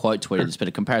you actually quote tweeted this, but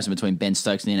a comparison between Ben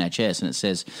Stokes and the NHS, and it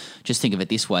says, "Just think of it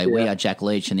this way: we are Jack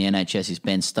Leach, and the NHS is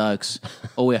Ben Stokes.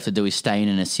 All we have to do is stay in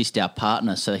and assist our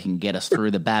partner so they can get us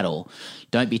through the battle.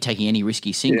 Don't be taking any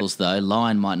risky singles though.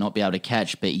 Lion might not be able to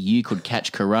catch, but you could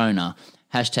catch Corona."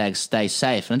 Hashtag stay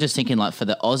safe. And I'm just thinking, like, for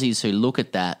the Aussies who look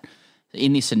at that,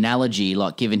 in this analogy,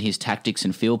 like, given his tactics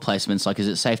and field placements, like, is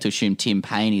it safe to assume Tim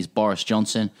Payne is Boris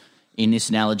Johnson in this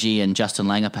analogy, and Justin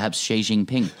Langer perhaps Xi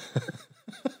Jinping?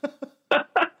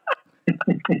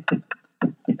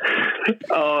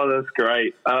 Oh, that's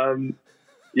great.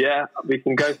 We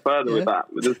can go further with that.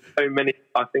 There's so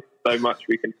much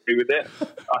we can do with it.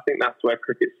 I think that's where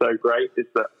cricket's so great, is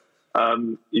that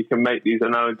you can make these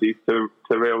analogies to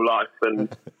real life, and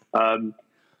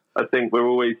I think we're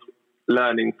always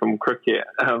learning from cricket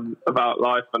about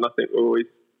life, and I think we're always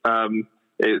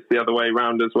it's the other way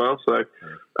around as well. So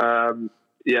I'm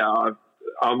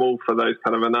all for those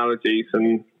kind of analogies,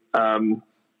 and I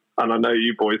know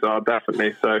you boys are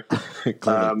definitely. So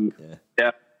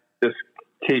just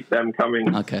keep them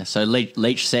coming. Okay, so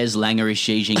Leach says Langer is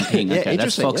Xi Jinping. Okay,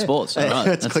 that's Fox Sports. All right.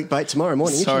 That's clickbait tomorrow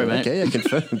morning. Sorry, mate. Okay,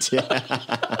 confirmed.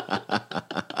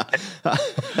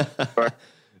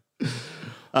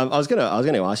 I was going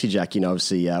to ask you, Jack.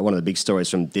 Obviously, one of the big stories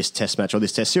from this Test match, or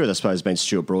this Test series, I suppose, has been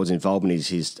Stuart Broad's involvement.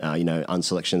 His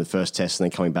unselection in the first Test, and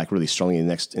then coming back really strongly in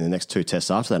the next two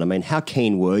Tests after that. I mean, how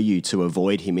keen were you to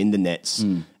avoid him in the nets,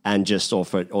 and just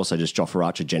also just Jofra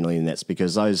Archer generally in the nets,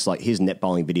 because those, like, his net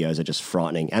bowling videos are just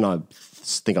frightening, and I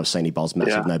think I've seen he bowls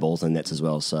massive no balls in the nets as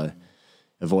well. So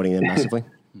avoiding them massively.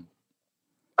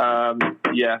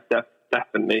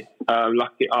 Definitely. I'm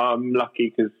lucky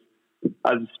because,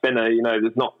 as a spinner,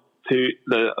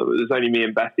 there's only me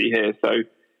and Betty here, so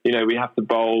we have to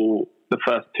bowl the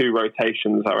first two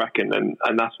rotations, I reckon, and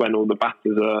that's when all the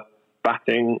batters are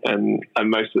batting and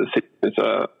most of the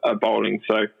seamers are bowling.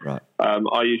 So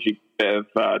I usually bit of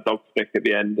dog stick at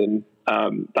the end, and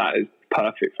that is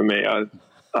perfect for me. I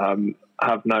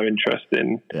have no interest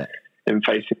in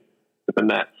facing the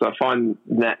net, so I find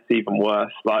nets even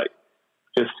worse, like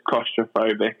just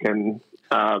claustrophobic and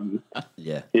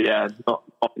not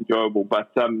enjoyable.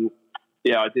 But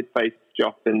I did face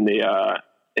Joff in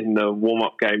the warm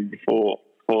up game before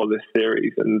this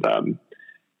series, and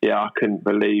I couldn't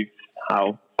believe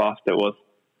how fast it was.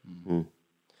 Mm-hmm.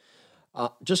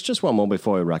 Just one more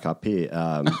before we wrap up here,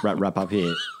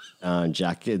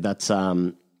 Jack. That's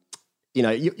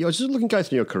you're just go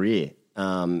through your career,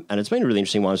 and it's been a really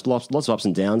interesting one. There's lots of ups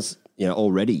and downs,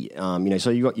 already. So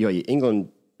you got your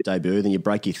England debut, then you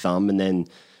break your thumb, and then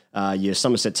your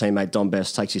Somerset teammate Don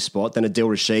Best takes your spot. Then Adil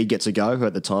Rashid gets a go, who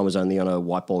at the time was only on a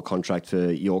white ball contract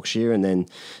for Yorkshire, and then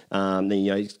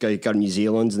you go to New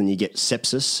Zealand, and then you get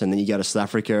sepsis, and then you go to South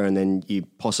Africa, and then you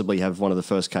possibly have one of the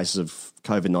first cases of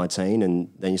COVID-19, and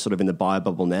then you're sort of in the bio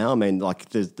bubble now. I mean, like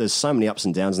there's so many ups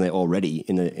and downs in there already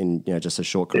in just a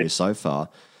short career so far.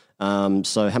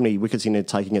 So how many wickets are you going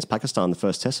to take against Pakistan in the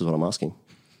first test is what I'm asking.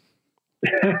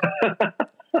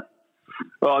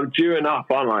 Well, I'm due enough,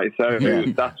 aren't I? So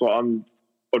that's what I'm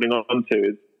holding on to.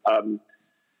 Is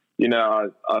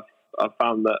I've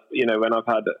found that when I've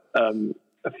had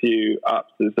a few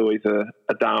ups, there's always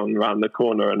a down around the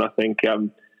corner, and I think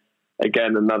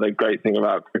again another great thing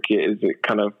about cricket is it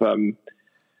kind of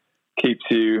keeps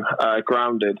you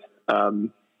grounded. I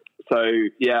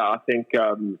think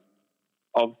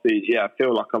obviously I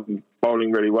feel like I'm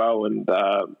bowling really well, and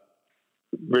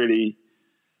really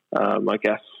I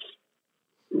guess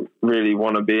really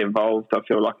want to be involved. I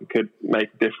feel like it could make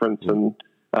a difference, and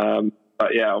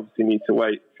obviously need to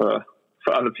wait for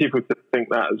other people to think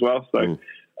that as well. So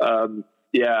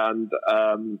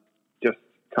just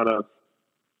kind of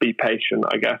be patient,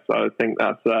 I guess. I think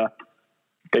that's a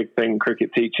big thing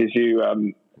cricket teaches you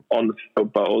on the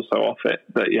field, but also off it,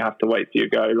 that you have to wait till you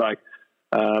go.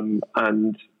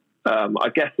 I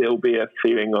guess it'll be a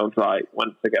feeling of like,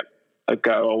 once I get a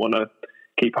go, I want to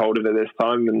keep hold of it this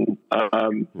time, and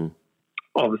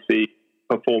obviously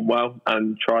perform well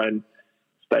and try and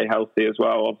stay healthy as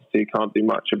well. Obviously can't do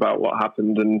much about what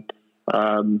happened, and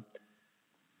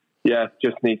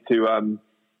just need to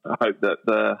hope that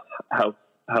the health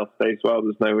stays well.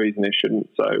 There's no reason it shouldn't.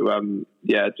 So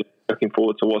just looking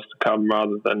forward to what's to come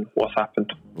rather than what's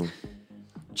happened.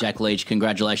 Jack Leach,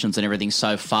 congratulations on everything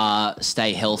so far.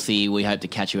 Stay healthy. We hope to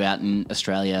catch you out in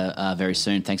Australia very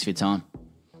soon. Thanks for your time.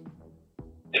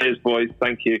 Cheers, boys.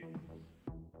 Thank you.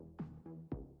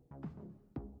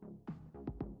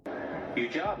 Hugh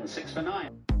Jordan, 6 for 9.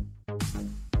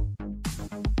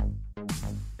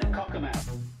 And cock 'em out.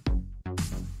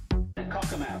 And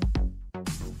cock 'em out.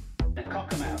 And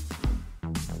cock 'em out.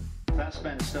 That's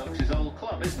Ben Stokes' old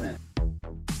club, isn't it?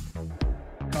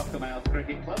 Cockermouth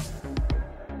Cricket Club.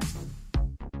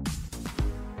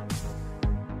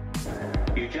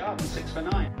 Hugh Jordan, 6 for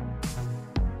 9.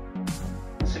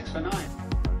 6 for 9.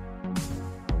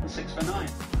 6 for 9.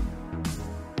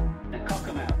 And cock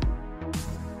 'em out.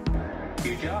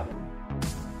 Hugh Jordan.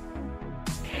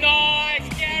 Nice,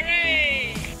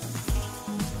 Gary!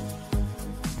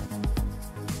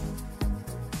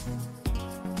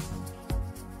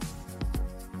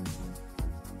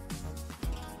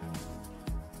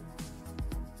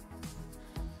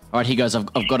 All right, here goes.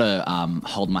 I've got to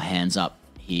hold my hands up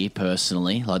here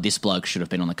personally. Like, this bloke should have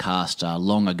been on the cast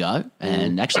long ago,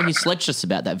 and actually he sledged us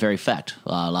about that very fact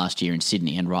last year in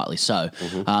Sydney, and rightly so.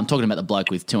 I'm talking about the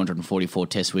bloke with 244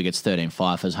 test wickets, 13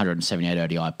 fifers, 178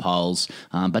 ODI poles,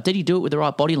 but did he do it with the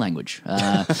right body language?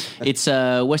 It's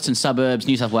Western Suburbs,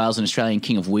 New South Wales, and Australian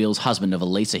King of Wheels, husband of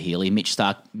Elisa Healy, Mitch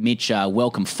Starc. Mitch,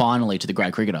 welcome finally to the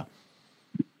Great Cricketer.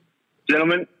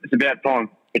 Gentlemen, it's about time.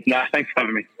 Thanks for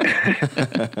having me.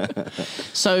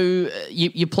 So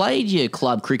you played your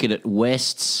club cricket at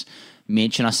Wests,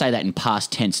 Mitch, and I say that in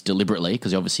past tense deliberately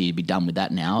because obviously you'd be done with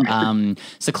that now.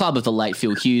 It's the club of the late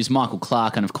Phil Hughes, Michael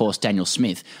Clarke, and of course Daniel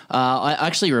Smith. I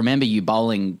actually remember you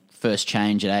bowling first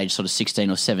change at age sort of 16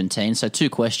 or 17. So 2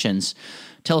 questions.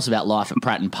 Tell us about life at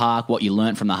Pratton Park, what you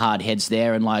learnt from the hard heads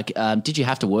there, and did you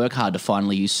have to work hard to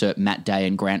finally usurp Matt Day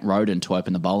and Grant Roden to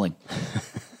open the bowling?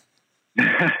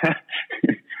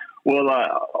 Well,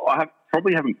 I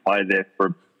probably haven't played there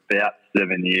for about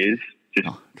 7 years, just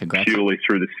purely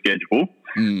through the schedule.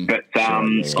 But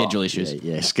schedule issues.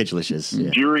 Yeah, schedule issues.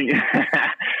 Yeah.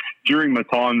 During my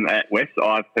time at West,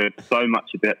 I've heard so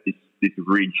much about this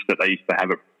ridge that they used to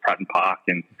have at Pratton Park,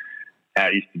 and how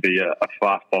it used to be a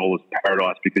fast bowler's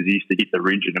paradise because he used to hit the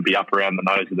ridge and it'd be up around the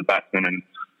nose of the batsman, and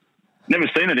Never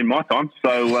seen it in my time,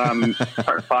 so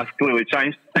it's clearly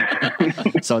changed.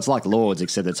 So it's like Lords,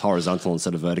 except it's horizontal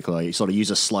instead of vertical. You sort of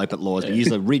use a slope at Lords, but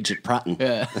use a ridge at Pratton.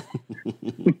 Yeah.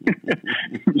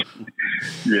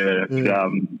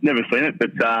 Never seen it,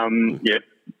 but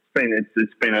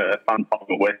it's been a fun time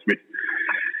at West with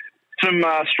some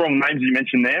strong names you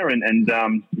mentioned there, and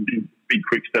some big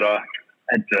quicks that I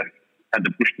had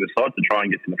to push to the side to try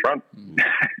and get to the front.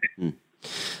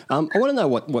 I want to know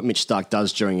what Mitch Starc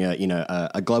does during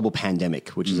a global pandemic,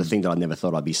 which is a thing that I never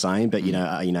thought I'd be saying. But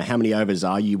how many overs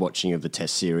are you watching of the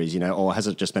Test series? Or has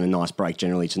it just been a nice break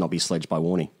generally to not be sledged by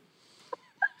Warney?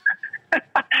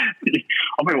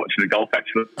 I've been watching the golf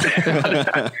actually.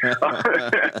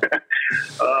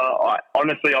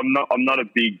 Honestly, I'm not a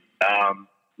big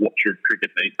watcher of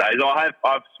cricket these days.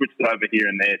 I've switched it over here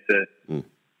and there to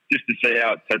just to see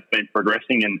how it's been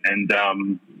progressing,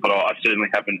 but I certainly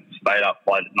haven't stayed up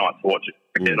late at night to watch it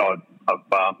cricket.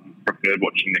 I've preferred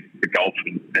watching the golf,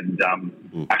 and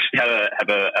actually have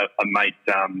a mate,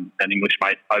 an English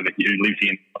mate over here who lives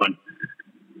here in Scotland.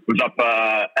 Was up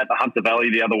at the Hunter Valley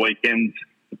the other weekend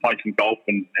to play some golf,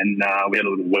 and we had a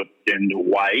little weekend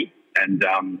away, and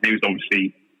he was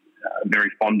obviously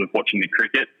very fond of watching the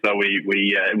cricket. So it was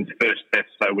the first test,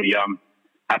 so we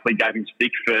happily gave him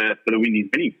stick for the winning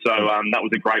inning. So that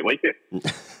was a great weekend.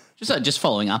 Just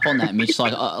following up on that, Mitch,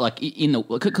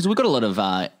 because we've got a lot of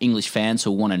English fans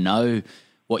who want to know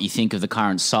what you think of the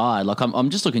current side. Like, I'm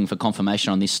just looking for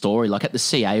confirmation on this story. Like, at the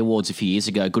CA Awards a few years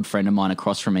ago, a good friend of mine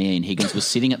across from me, Ian Higgins, was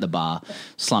sitting at the bar,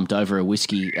 slumped over a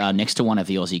whiskey next to one of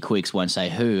the Aussie quicks, won't say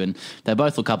who, and they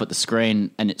both look up at the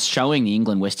screen, and it's showing the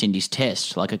England-West Indies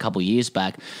test, like a couple of years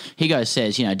back. Higo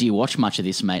says, do you watch much of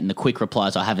this, mate? And the quick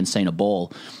replies, I haven't seen a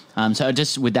ball. So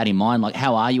just with that in mind, like,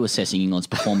 how are you assessing England's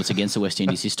performance against the West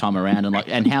Indies this time around,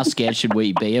 and how scared should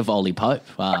we be of Ollie Pope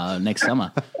next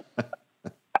summer?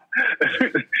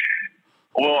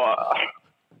 Well,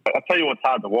 I'll tell you what's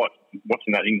hard to watch,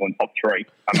 watching that England top three.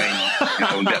 I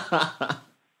mean,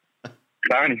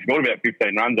 they only scored about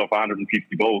 15 runs off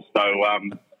 150 balls. So,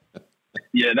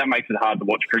 that makes it hard to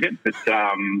watch cricket. But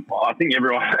I think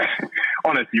everyone,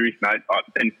 on a serious note,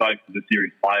 Ben Stokes is a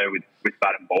serious player with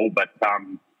bat and ball. But,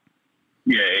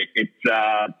 they've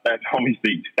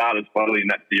obviously started slowly in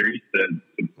that series to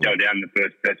go down in the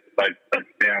first test. But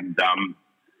they've found,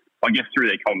 I guess, through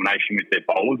their combination with their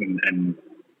bowlers and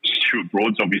Stuart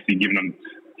Broad's obviously given them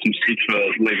some stick for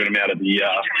leaving them out of the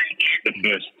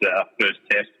first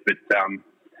test. But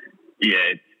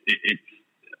it's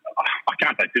I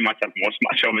can't say too much. I haven't watched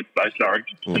much of it, so sorry.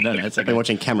 No, it's like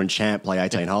watching Cameron Champ play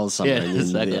 18 holes somewhere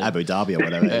in Abu Dhabi or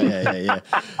whatever.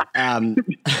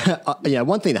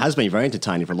 One thing that has been very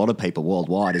entertaining for a lot of people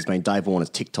worldwide has been Dave Warner's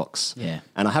TikToks. Yeah.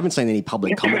 And I haven't seen any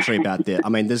public commentary about that. I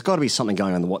mean, there's got to be something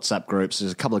going on in the WhatsApp groups.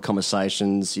 There's a couple of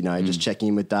conversations, just checking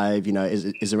in with Dave.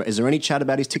 Is there any chat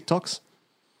about his TikToks?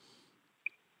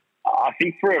 I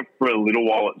think for a little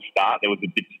while at the start, there was a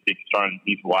bit of stick thrown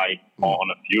his way on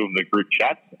a few of the group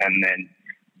chats. And then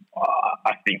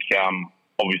I think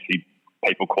obviously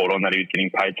people caught on that he was getting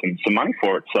paid some money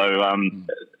for it. So,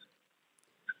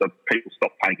 so people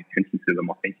stopped paying attention to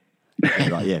them, I think.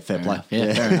 Right, fair play.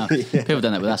 Yeah, fair enough. People have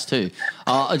done that with us too.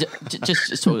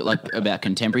 Just talk about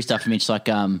contemporary stuff. I mean, it's like,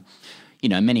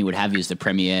 many would have you as the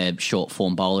premier short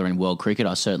form bowler in world cricket.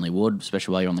 I certainly would,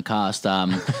 especially while you're on the cast.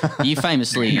 You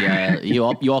famously you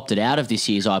opted out of this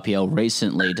year's IPL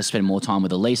recently to spend more time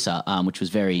with Elisa, which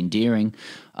was very endearing.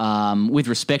 With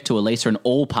respect to Elisa and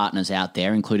all partners out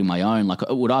there, including my own, like,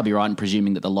 would I be right in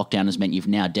presuming that the lockdown has meant you've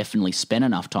now definitely spent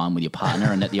enough time with your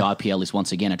partner and that the IPL is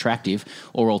once again attractive,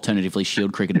 or alternatively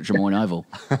Shield cricket at Drummoyne Oval?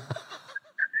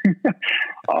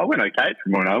 I went okay at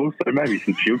Drummoyne Oval, so maybe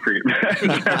some Shield cricket.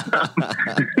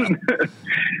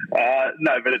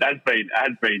 No, but it has been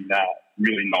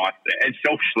really nice. And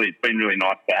selfishly, it's been really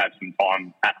nice to have some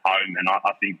time at home. And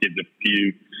I think there's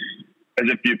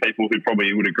a few people who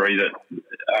probably would agree that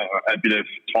a bit of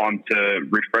time to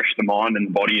refresh the mind and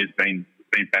the body has been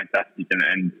fantastic.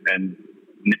 And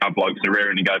now blokes are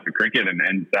raring to go for cricket.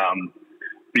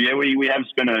 We have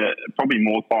spent probably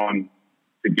more time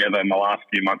together in the last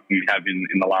few months than we have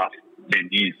in the last 10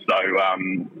 years. So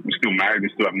we're still married. We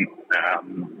still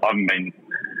haven't been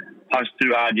pushed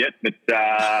too hard yet, but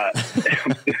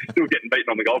I'm still getting beaten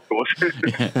on the golf course.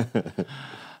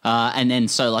 And then,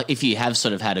 so like, if you have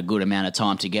sort of had a good amount of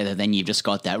time together, then you've just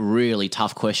got that really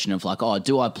tough question of like,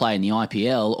 do I play in the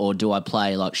IPL or do I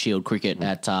play like Shield cricket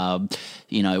at,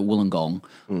 Wollongong?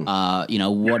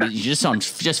 What is just on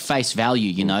just face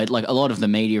value, like a lot of the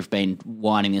media have been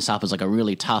winding this up as like a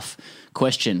really tough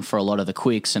question for a lot of the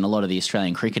quicks and a lot of the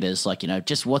Australian cricketers. Like,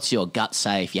 just what's your gut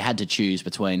say if you had to choose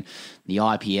between the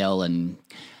IPL and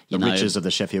the riches of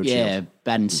the Sheffield Shield? Yeah,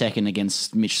 batting second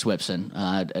against Mitch Swepson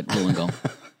at Wollongong.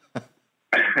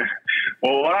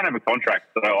 Well, I don't have a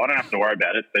contract, so I don't have to worry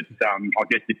about it. But I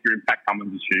guess if you're in Pat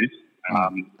Cummins' shoes,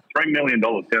 $3 million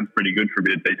sounds pretty good for a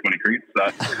bit of T20 cricket. So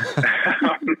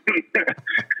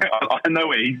I know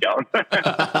where he's going.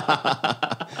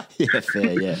 Yeah,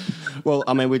 fair, yeah. Well,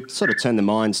 I mean, we sort of turn the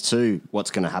minds to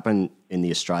what's going to happen in the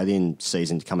Australian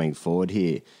season coming forward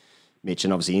here, Mitch,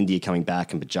 and obviously India coming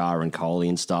back and Pujara and Kohli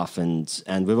and stuff. And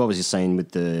we've obviously seen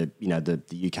with the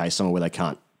UK somewhere where they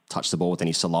can't touch the ball with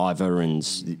any saliva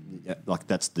and like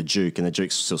that's the Duke, and the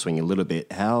Duke's still swinging a little bit.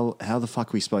 How the fuck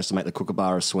are we supposed to make the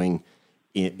Kookaburra swing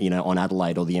on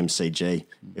Adelaide or the MCG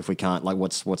if we can't? Like,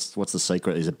 what's the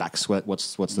secret? Is it back sweat?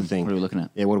 What's the thing? What are we looking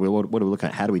at? Yeah, what are we looking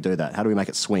at? How do we do that? How do we make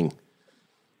it swing?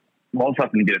 Well, I was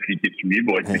hoping to get a few tips from you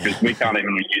boys because we can't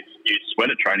even use sweat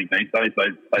at training these days.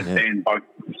 They stand both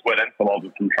sweat and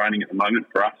saliva from training at the moment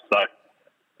for us. So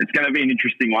it's going to be an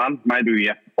interesting one. Maybe we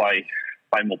have to play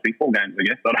more ping-pong games, I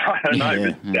guess. I don't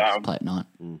know. But, play at night.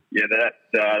 Yeah,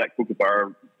 that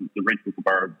Kookaburra, the red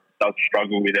Kookaburra, does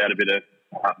struggle without a bit of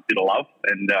love.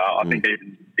 And I think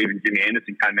even Jimmy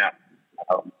Anderson came out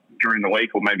during the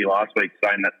week or maybe last week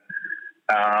saying that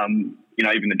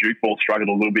even the Duke ball struggled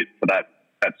a little bit for that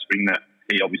swing that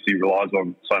he obviously relies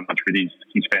on so much with his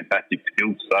fantastic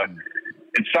skills. So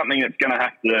it's something that's going to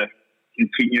have to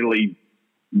continually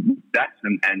adapt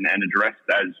and address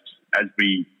as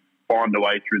we find a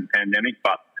way through the pandemic.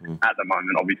 But at the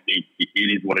moment, obviously, it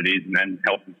is what it is, and then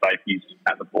health and safety is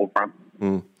at the forefront.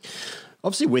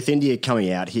 Obviously, with India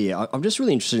coming out here, I'm just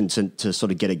really interested to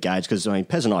sort of get a gauge because, I mean,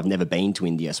 Pez and I have never been to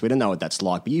India, so we don't know what that's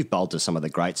like. But you've bowled to some of the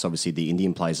greats, obviously the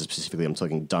Indian players specifically. I'm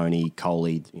talking Dhoni,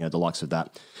 Kohli, the likes of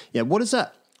that. Yeah, what does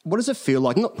it feel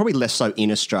like? Not probably less so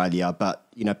in Australia, but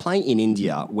playing in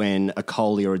India when a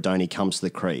Kohli or a Dhoni comes to the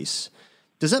crease.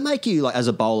 Does that make you, like, as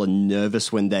a bowler,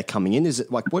 nervous when they're coming in? Is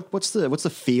it like what's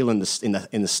the feel in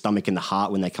the stomach and the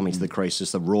heart when they're coming to the crease?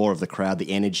 Just the roar of the crowd,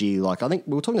 the energy. Like, I think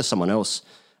we were talking to someone else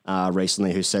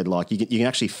recently who said, like, you can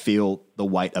actually feel the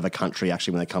weight of a country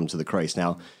actually when they come to the crease.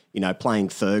 Now, playing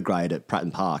third grade at Pratton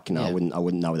Park, I wouldn't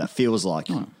know what that feels like.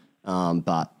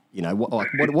 But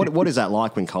what is that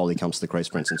like when Kohli comes to the crease,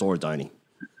 for instance, or a Dhoni?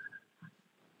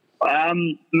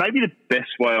 Maybe the best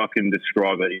way I can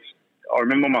describe it is, I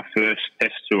remember my first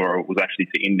test tour was actually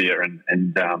to India,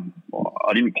 and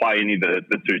I didn't play any of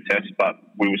the two tests, but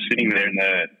we were sitting there in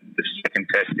the second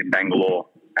test in Bangalore.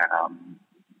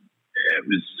 It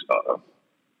was,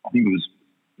 I think it was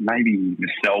maybe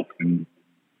myself and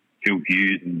Phil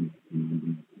Hughes and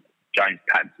James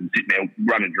Pattinson sitting there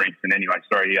running drinks. And anyway,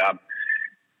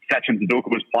 Sachin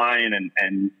Tendulkar was playing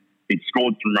and he'd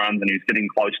scored some runs and he was getting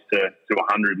close to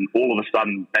 100. And all of a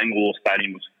sudden, Bangalore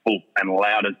Stadium was full and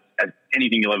loud as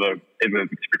anything you'll ever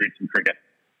experience in cricket.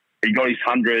 He got his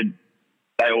 100,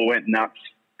 they all went nuts,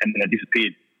 and then they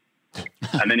disappeared.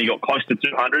 And then he got close to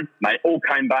 200, and they all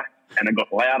came back, and it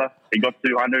got louder. He got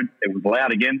 200, it was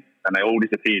loud again, and they all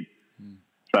disappeared.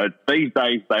 So these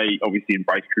days, they obviously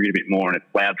embrace cricket a bit more, and it's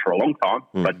loud for a long time.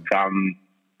 But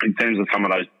in terms of some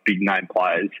of those big-name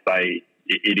players,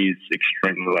 it is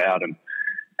extremely loud, and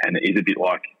it is a bit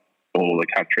like all the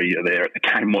country are there at the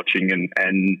game watching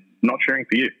and not cheering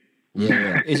for you.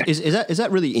 Yeah. Is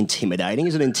that really intimidating?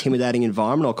 Is it an intimidating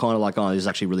environment, or kind of like, this is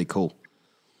actually really cool?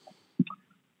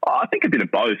 I think a bit of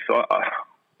both.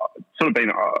 I've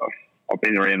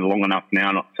been around long enough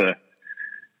now not to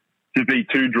be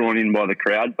too drawn in by the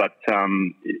crowd, but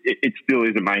it still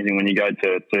is amazing when you go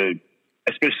to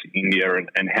especially India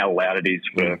and how loud it is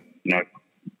for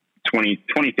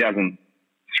 20,000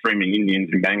 screaming Indians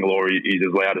in Bangalore is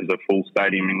as loud as a full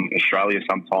stadium in Australia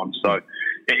sometimes. So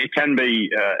it can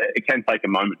take a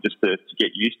moment just to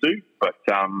get used to, but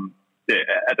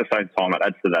at the same time it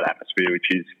adds to that atmosphere, which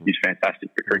is fantastic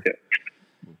for cricket.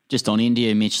 Just on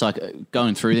India, Mitch, like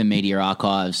going through the media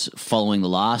archives following the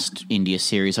last India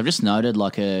series, I've just noted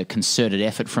like a concerted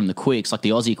effort from the Quicks, like the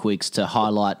Aussie Quicks, to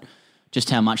highlight just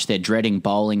how much they're dreading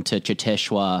bowling to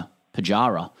Cheteshwar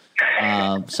Pujara.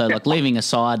 So, like, leaving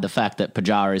aside the fact that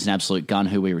Pujara is an absolute gun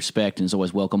who we respect and is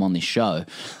always welcome on this show,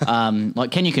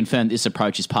 can you confirm this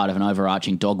approach is part of an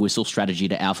overarching dog whistle strategy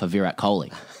to alpha Virat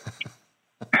Kohli?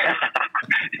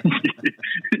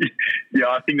 Yeah,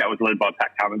 I think that was led by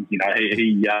Pat Cummins. He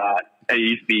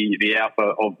is the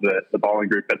alpha of the bowling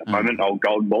group at the moment, old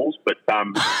golden balls. But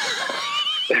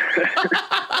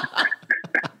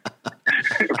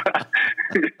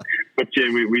but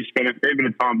yeah, we spent a fair bit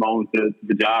of time bowling to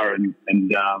Pujara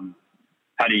and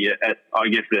Paddy, I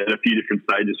guess, at a few different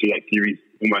stages through that series,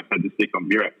 almost had to stick on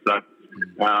Virat. So,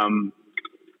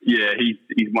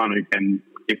 he's one who can,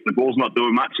 if the ball's not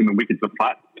doing much and the wickets are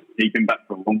flat, he can bat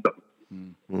for a long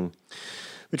time. Mm.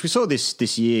 Which we saw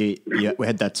this year. Yeah, we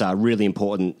had that really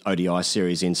important ODI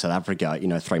series in South Africa,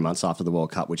 3 months after the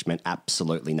World Cup, which meant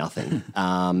absolutely nothing.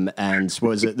 And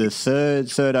was it the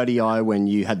third ODI when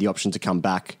you had the option to come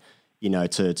back,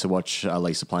 to watch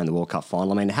Lisa play in the World Cup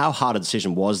final? I mean, how hard a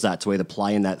decision was that to either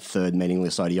play in that third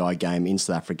meaningless ODI game in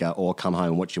South Africa or come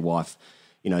home and watch your wife,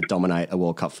 dominate a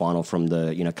World Cup final from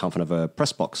the, comfort of a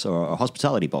press box or a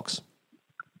hospitality box?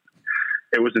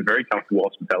 It was a very comfortable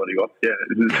hospitality box, yeah.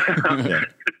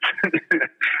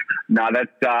 No,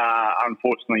 that's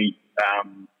unfortunately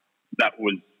that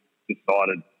was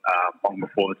decided long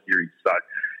before the series. So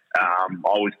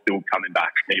I was still coming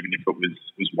back, even if it was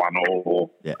 1-1 or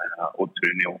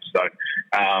 2-0. So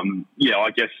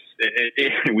I guess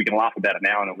we can laugh about it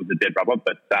now, and it was a dead rubber.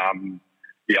 But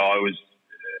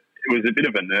it was a bit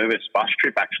of a nervous bus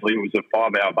trip. Actually, it was a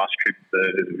 5-hour bus trip to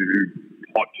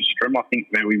Potchefstroom, I think,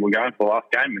 where we were going for the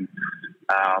last game,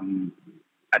 and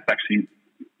that's actually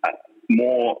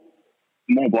more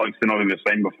blokes than I've ever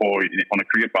seen before on a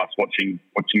cricket bus, watching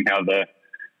how the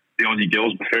Aussie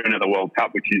girls preferring at the World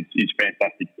Cup, which is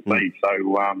fantastic to see. So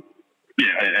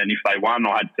and if they won,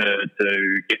 I had to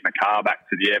get in the car back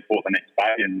to the airport the next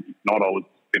day, and if not, I was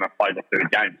going to play the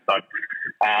third game. So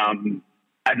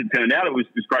as it turned out, it was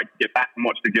great to get back and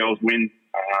watch the girls win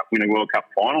a World Cup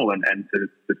final, and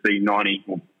to see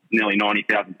nearly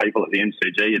 90,000 people at the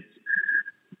MCG. It's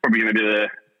probably going to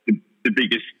be the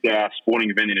biggest sporting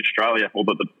event in Australia, or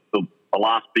the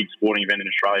last big sporting event in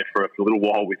Australia for a little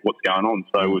while with what's going on.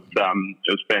 So it was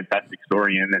a fantastic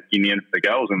story in the end for the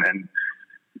girls, and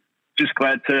just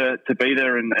glad to be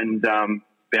there and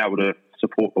be able to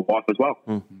support the wife as well.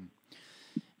 Mm-hmm.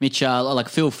 Mitch,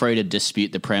 feel free to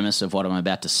dispute the premise of what I'm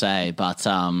about to say, but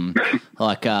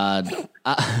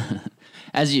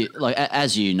as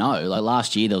you know,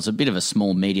 last year there was a bit of a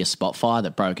small media spot fire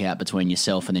that broke out between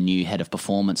yourself and the new head of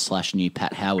performance / new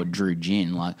Pat Howard, Drew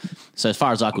Ginn. So as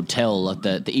far as I could tell,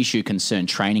 the issue concerned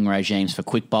training regimes for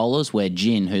quick bowlers, where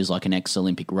Ginn, who's like an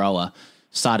ex-Olympic rower,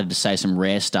 started to say some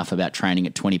rare stuff about training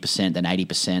at 20%, then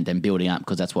 80%, then building up,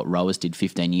 because that's what rowers did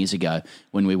 15 years ago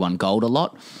when we won gold a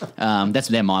lot.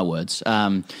 They're my words.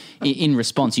 In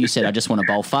response, you said, I just want to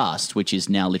bowl fast, which is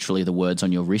now literally the words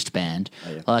on your wristband.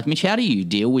 Oh, yeah. Mitch, how do you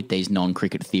deal with these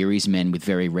non-cricket theories men with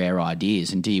very rare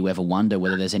ideas? And do you ever wonder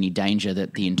whether there's any danger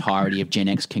that the entirety of Gen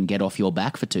X can get off your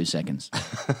back for 2 seconds?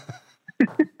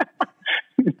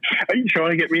 Are you trying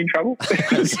to get me in trouble?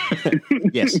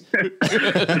 Yes.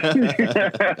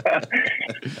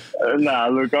 No,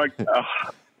 look,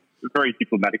 very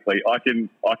diplomatically, I can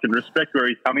respect where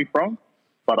he's coming from,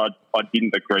 but I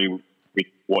didn't agree with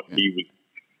what he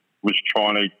was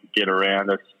trying to get around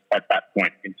us at that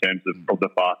point in terms of the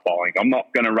fast bowling. I'm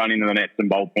not going to run into the nets and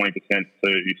bowl 20%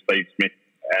 to Steve Smith,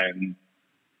 and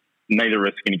neither of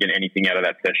us are going to get anything out of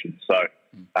that session. So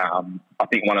I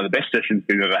think one of the best sessions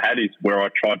we've ever had is where I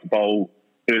tried to bowl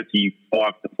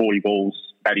 35 to 40 balls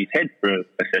at his head for a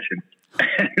session.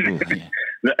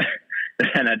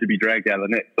 And had to be dragged out of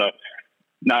the net. So,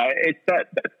 no, it's that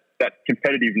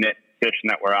competitive net session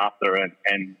that we're after,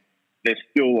 and there's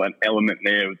still an element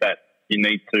there that you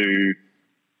need to,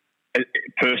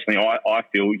 personally, I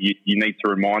feel you need to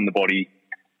remind the body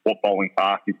what bowling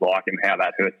fast is like and how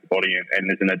that hurts the body, and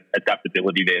there's an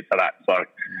adaptability there to that. So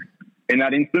in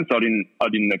that instance, I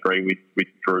didn't agree with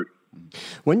Drew.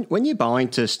 When you're bowling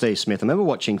to Steve Smith, I remember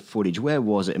watching footage. Where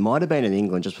was it? It might have been in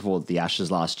England just before the Ashes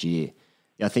last year.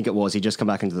 Yeah, I think it was. He just come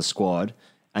back into the squad,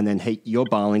 and then you're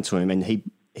bowling to him, and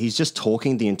he's just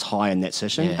talking the entire net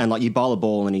session. Yeah. And you bowl a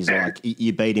ball, and he's like,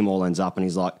 you beat him, all ends up, and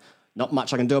he's like, not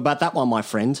much I can do about that one, my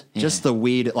friend. Yeah. Just the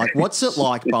weird, what's it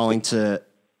like bowling to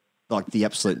the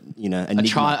absolute,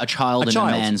 enigma? A child in a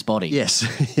man's body. Yes.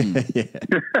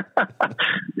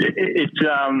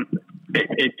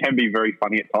 It can be very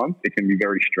funny at times. It can be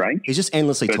very strange. He's just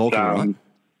endlessly talking, right?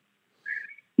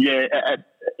 Yeah,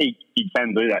 he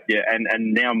can do that, yeah.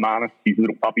 And now Marnus, his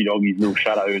little puppy dog, his little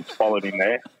shadow, has followed him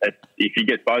there. If you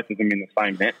get both of them in the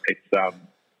same net, it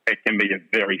can be a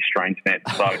very strange net.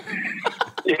 So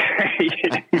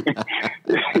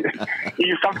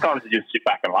you sometimes just sit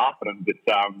back and laugh at them, but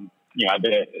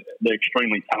they're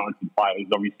extremely talented players.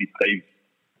 Obviously, Steve's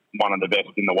one of the best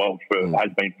in the world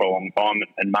has been for a long time,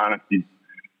 and Marnus is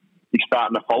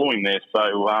starting to follow him there. So,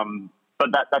 but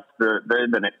that's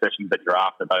the next sessions that you're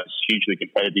after. Those hugely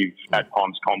competitive, at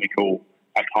times comical,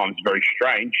 at times very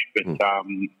strange, but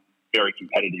very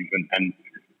competitive. And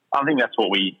I think that's what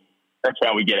we that's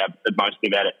how we get the most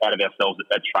out of ourselves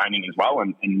at training as well,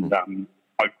 and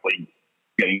hopefully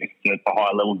getting this to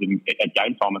higher levels at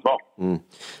game time as well.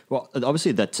 Well,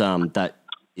 obviously that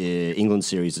England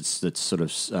series that's sort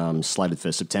of slated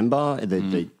for September,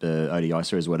 the ODI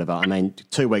series, or whatever. I mean,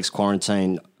 2 weeks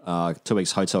quarantine, 2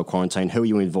 weeks hotel quarantine. Who are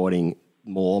you inviting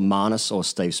more, Marnus or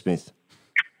Steve Smith,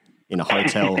 in a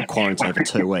hotel quarantine for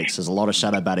 2 weeks? There's a lot of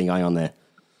shadow batting going on there.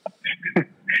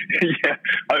 Yeah,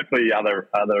 hopefully the other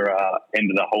end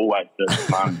of the hallway, because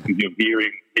you're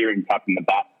hearing tapping the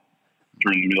bat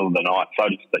during the middle of the night. So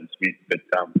does Steve Smith,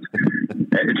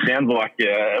 but it sounds like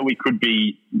we could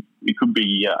be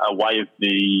away from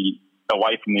the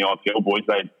IPL boys.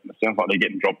 It sounds like they're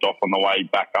getting dropped off on the way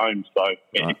back home. So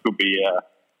it could be a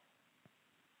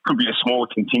smaller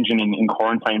contingent in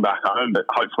quarantine back home. But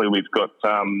hopefully we've got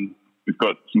some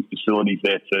facilities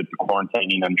there to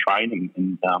quarantine in and train,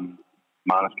 and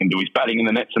Marnus can do his batting in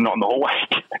the nets and not in the hallway.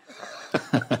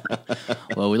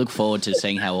 Well, we look forward to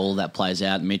seeing how all that plays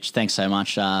out. Mitch, thanks so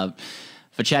much for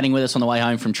chatting with us on the way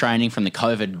home from training, from the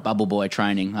COVID bubble boy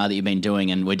training that you've been doing.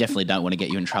 And we definitely don't want to get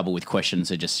you in trouble with questions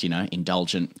that are just,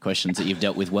 indulgent questions that you've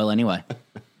dealt with well anyway.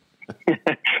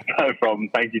 No problem.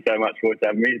 Thank you so much for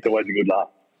having me. It's always a good laugh.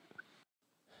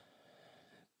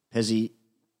 Pezzy.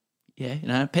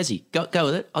 Yeah, Pezzy. Go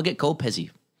with it. I'll get called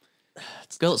Pezzy. A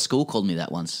girl at school called me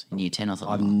that once in year 10. I thought,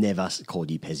 I've never called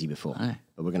you Pezzy before,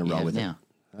 but we're going to roll with now.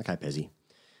 it. Okay, Pezzy.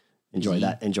 Enjoy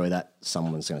that.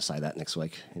 Someone's going to say that next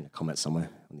week in a comment somewhere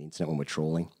on the internet when we're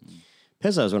trawling.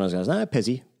 Pezzo is when I was going to say, no,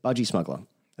 Pezzy, budgie smuggler.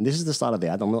 And this is the start of the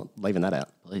ad. I'm not leaving that out.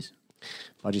 Please.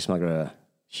 Budgie smuggler are a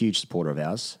huge supporter of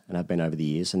ours and have been over the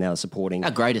years, and now they're supporting...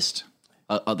 Our greatest.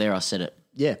 There I said it.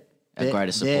 Yeah. Our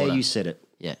greatest supporter. There you said it.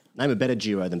 Yeah. Name a better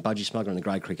duo than Budgie Smuggler and the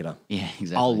Grade Cricketer. Yeah,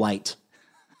 exactly. I'll wait.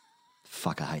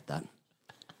 Fuck, I hate that.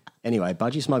 Anyway,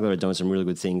 Budgie Smuggler are doing some really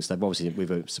good things.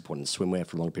 We've supported swimwear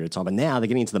for a long period of time, but now they're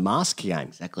getting into the mask game.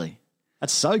 Exactly.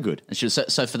 That's so good.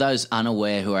 So for those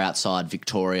unaware who are outside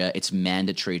Victoria, it's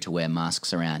mandatory to wear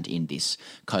masks around in this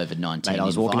COVID-19 Mate, I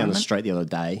was walking down the street the other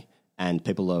day and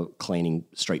people are cleaning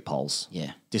street poles.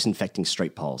 Yeah. Disinfecting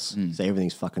street poles. So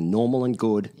everything's fucking normal and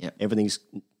good. Yep. Everything's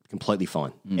completely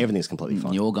fine. Everything's completely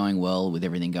fine. You're going well with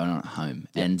everything going on at home.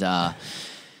 Yep. And,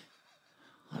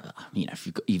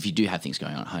 if you do have things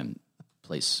going on at home,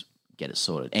 please get it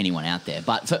sorted. Anyone out there.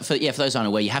 But for those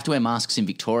unaware, you have to wear masks in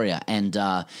Victoria, and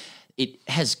it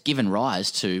has given rise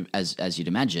to, as you'd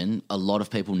imagine, a lot of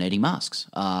people needing masks.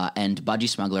 And Budgie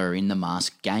Smuggler are in the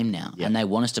mask game now, and they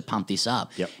want us to pump this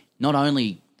up. Yep. Not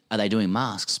only are they doing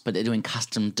masks, but they're doing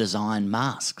custom design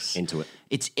masks. Into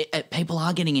it. People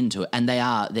are getting into it, and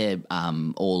they're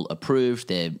all approved.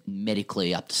 They're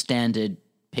medically up to standard,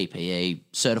 PPE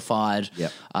certified,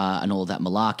 and all of that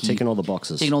malarkey. Ticking all the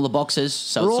boxes.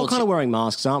 So we're all kind of wearing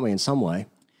masks, aren't we, in some way?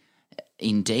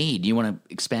 Indeed. You want to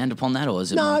expand upon that, or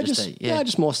is it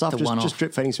just more stuff. Just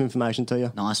drip feeding some information to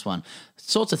you. Nice one.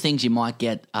 Sorts of things you might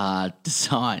get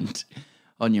designed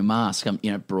on your mask.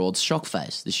 Broad's shock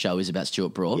face. This show is about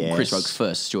Stuart Broad. Yes. Chris Roke's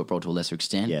first, Stuart Broad to a lesser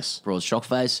extent. Yes. Broad's shock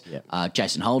face. Yep.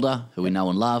 Jason Holder, who we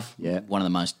know and love. Yep. One of the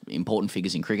most important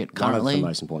figures in cricket currently. One of the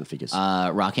most important figures.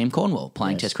 Raheem Cornwall,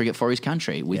 playing Test cricket for his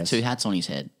country with two hats on his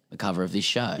head. The cover of this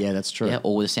show. Yeah, that's true. Yeah,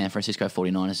 or with a San Francisco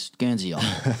 49ers Guernsey on.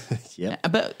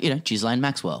 Yep. But, Ghislaine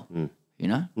Maxwell,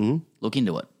 look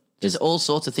into it. There's all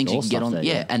sorts of things you can get on.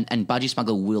 There, and Budgie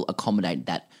Smuggler will accommodate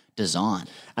that design.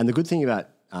 And the good thing about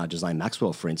Ghislaine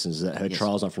Maxwell, for instance, is that her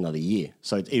trial's not for another year.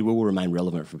 So it will remain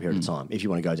relevant for a period of time if you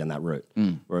want to go down that route.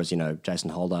 Whereas,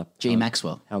 Jason Holder.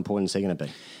 Maxwell. How important is he going to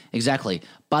be? Exactly.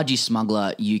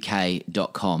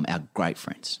 BudgieSmugglerUK.com, our great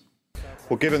friends.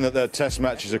 Well, given that the test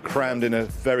matches are crammed in a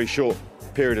very short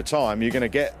period of time, you're going to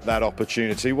get that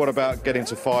opportunity. What about getting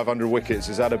to 500 wickets?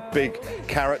 Is that a big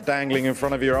carrot dangling in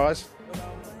front of your eyes?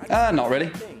 Not really.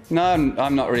 No,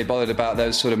 I'm not really bothered about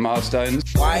those sort of milestones.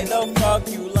 Why the fuck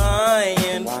you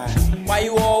lying? Why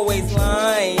you always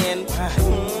lying?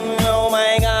 Oh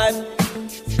my God,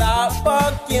 stop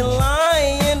fucking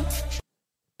lying.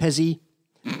 Pezzy,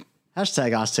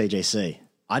 hashtag AskTGC.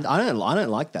 I don't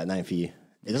like that name for you.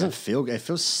 It doesn't feel. It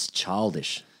feels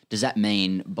childish. Does that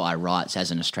mean by rights,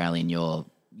 as an Australian,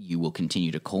 you will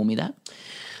continue to call me that?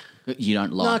 You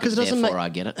don't like it, therefore I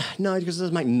get it? No, because it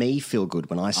doesn't make me feel good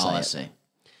when I say it. I see.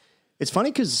 It's funny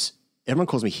because everyone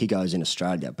calls me Higgos in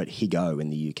Australia, but Higo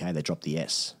in the UK, they drop the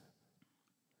S.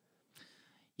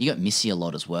 You got Missy a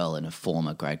lot as well in a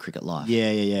former grade cricket life.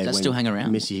 Yeah. Does that still hang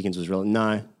around? Missy Higgins was relevant.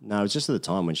 No, it was just at the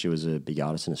time when she was a big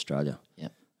artist in Australia.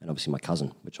 Yep. And obviously my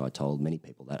cousin, which I told many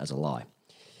people that as a lie.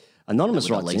 Anonymous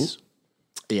writes in.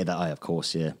 Yeah, of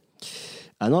course, yeah.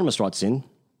 Anonymous writes in,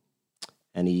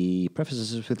 and he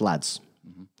prefaces this with lads.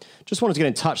 Just wanted to get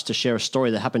in touch to share a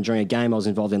story that happened during a game I was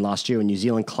involved in last year in New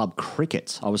Zealand club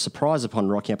cricket. I was surprised upon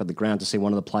rocking up at the ground to see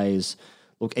one of the players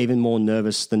look even more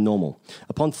nervous than normal.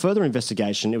 Upon further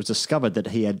investigation, it was discovered that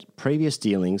he had previous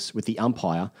dealings with the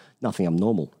umpire, nothing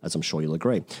abnormal, as I'm sure you'll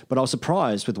agree. But I was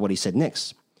surprised with what he said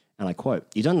next. And I quote,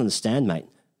 "You don't understand, mate.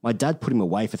 My dad put him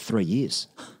away for 3 years."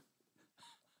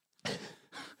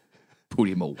 Put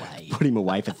him away. Put him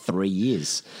away for 3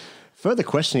 years. Further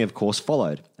questioning, of course,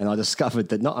 followed, and I discovered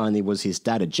that not only was his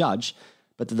dad a judge,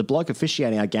 but that the bloke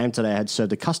officiating our game today had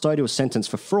served a custodial sentence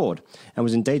for fraud and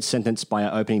was indeed sentenced by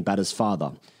our opening batter's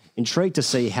father. Intrigued to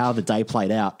see how the day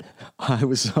played out, I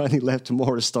was only left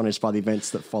more astonished by the events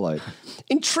that followed.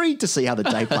 Intrigued to see how the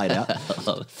day played out.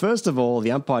 First of all,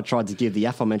 the umpire tried to give the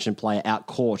aforementioned player out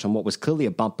court on what was clearly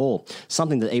a bump ball,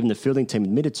 something that even the fielding team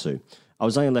admitted to. I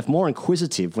was only left more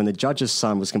inquisitive when the judge's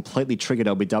son was completely triggered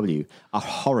LBW, a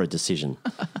horror decision.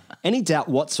 Any doubt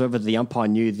whatsoever that the umpire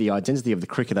knew the identity of the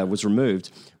cricketer was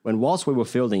removed when, whilst we were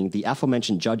fielding, the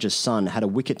aforementioned judge's son had a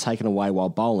wicket taken away while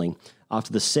bowling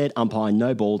after the said umpire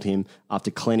no-balled him after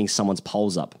cleaning someone's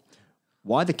poles up.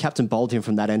 Why the captain bowled him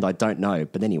from that end, I don't know,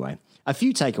 but anyway. A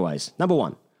few takeaways. Number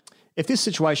one, if this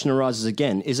situation arises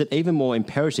again, is it even more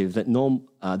imperative than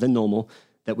normal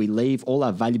that we leave all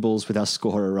our valuables with our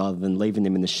scorer rather than leaving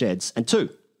them in the sheds? And two,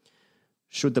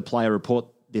 should the player report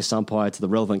this umpire to the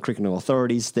relevant cricketing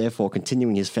authorities, therefore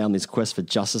continuing his family's quest for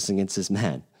justice against this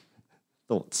man?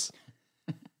 Thoughts?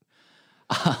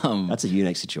 That's a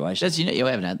unique situation. That's unique. You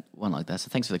haven't had one like that, so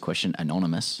thanks for the question,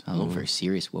 Anonymous. Look very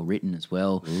serious, well written as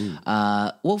well.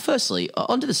 Well, firstly,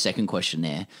 on to the second question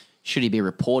there. Should he be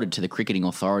reported to the cricketing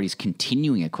authorities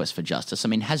continuing a quest for justice? I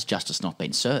mean, has justice not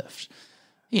been served?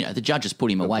 You know, the judge has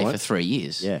put him away for 3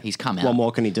 years. Yeah. He's come out. What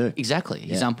more can he do? Exactly.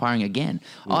 He's umpiring again.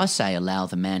 I say allow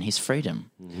the man his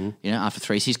freedom. You know, after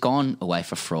 3 years, he's gone away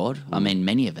for fraud. I mean,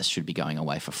 many of us should be going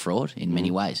away for fraud in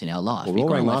many ways in our life. Well, He's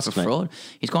gone away masks, for fraud.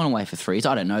 He's gone away for 3 years.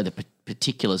 I don't know the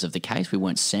particulars of the case. We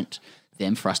weren't sent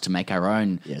them for us to make our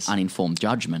own uninformed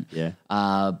judgment. Yeah.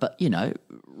 But, you know,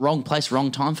 wrong place,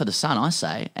 wrong time for the son, I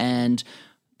say. And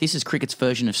this is cricket's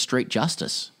version of street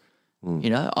justice.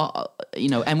 You know,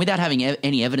 and without having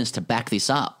any evidence to back this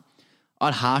up,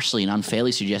 I'd harshly and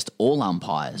unfairly suggest all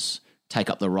umpires take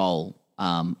up the role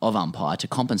of umpire to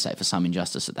compensate for some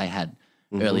injustice that they had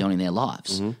early on in their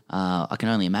lives. I can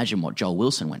only imagine what Joel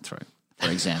Wilson went through, for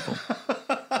example,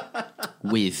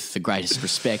 with the greatest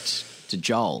respect to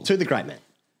Joel. To the great man.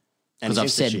 Because I've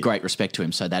said great respect to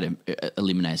him, so that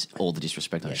eliminates all the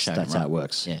disrespect I showed him. That's how it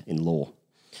works in law.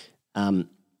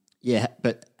 Yeah,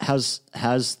 but has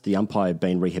the umpire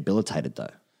been rehabilitated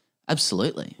though?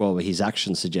 Absolutely. Well, his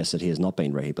actions suggest that he has not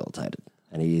been rehabilitated,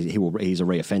 and he's a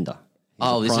reoffender.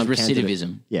 This is recidivism.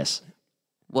 Candidate. Yes.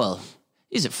 Well,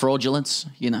 is it fraudulence?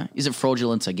 You know, is it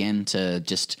fraudulence again to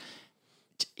just?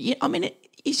 I mean,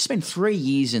 he spent 3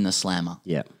 years in the slammer.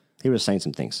 Yeah, he was saying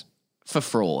some things. For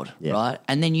fraud, right?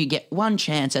 And then you get one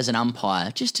chance as an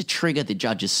umpire just to trigger the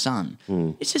judge's son.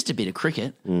 It's just a bit of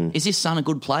cricket. Is his son a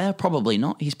good player? Probably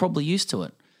not. He's probably used to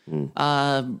it.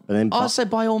 I say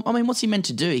what's he meant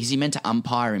to do? Is he meant to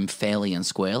umpire him fairly and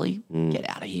squarely? Get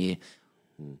out of here.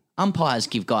 Umpires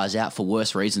give guys out for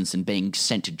worse reasons than being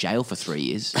sent to jail for 3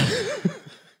 years.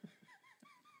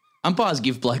 Umpires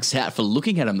give blokes out for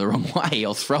looking at them the wrong way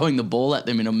or throwing the ball at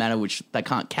them in a manner which they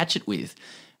can't catch it with.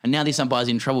 And now this umpire's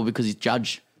in trouble because his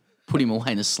judge put him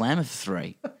away in a slammer for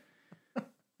 3.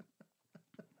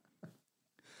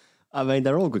 I mean,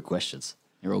 they're all good questions.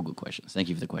 They're all good questions. Thank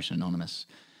you for the question, Anonymous.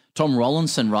 Tom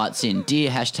Rollinson writes in,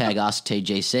 Dear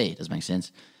 #AskTGC. Does make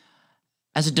sense.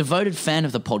 As a devoted fan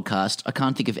of the podcast, I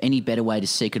can't think of any better way to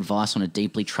seek advice on a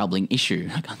deeply troubling issue.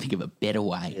 I can't think of a better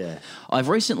way. Yeah. I've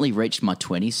recently reached my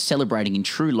 20s, celebrating in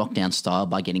true lockdown style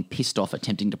by getting pissed off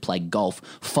attempting to play golf,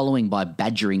 following by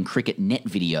badgering cricket net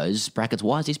videos, brackets,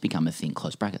 why has this become a thing,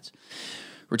 close brackets.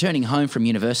 Returning home from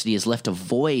university has left a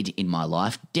void in my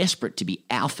life, desperate to be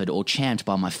alphaed or champed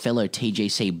by my fellow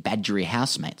TGC badgery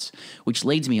housemates, which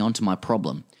leads me on to my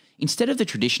problem. Instead of the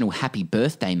traditional happy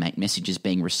birthday mate messages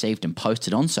being received and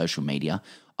posted on social media,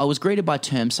 I was greeted by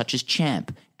terms such as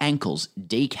champ, ankles,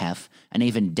 decaf, and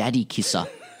even daddy kisser,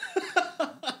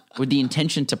 with the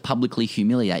intention to publicly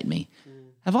humiliate me.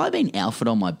 Have I been alphaed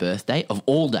on my birthday, of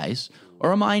all days,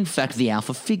 or am I in fact the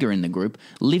alpha figure in the group,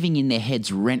 living in their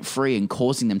heads rent-free and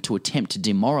causing them to attempt to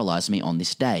demoralise me on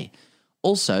this day?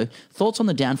 Also, thoughts on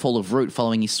the downfall of Root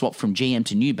following his swap from GM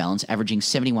to New Balance, averaging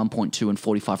 71.2 and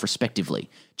 45 respectively.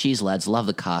 Cheers, lads. Love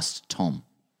the cast. Tom.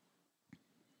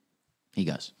 He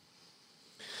goes.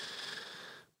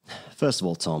 First of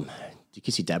all, Tom, do you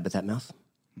kiss your dad with that mouth?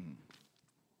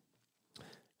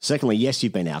 Secondly, yes,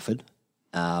 you've been alphaed.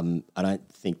 I don't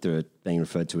think they're being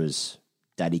referred to as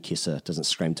daddy kisser. Doesn't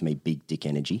scream to me big dick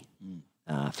energy.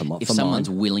 If someone's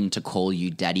willing to call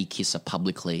you daddy kisser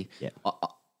publicly,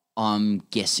 I'm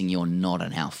guessing you're not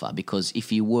an alpha, because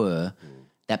if you were,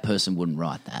 that person wouldn't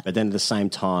write that. But then at the same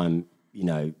time, you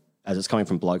know, as it's coming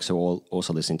from blokes who are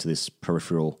also listening to this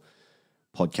peripheral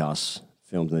podcast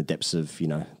filmed in the depths of, you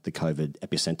know, the COVID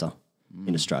epicenter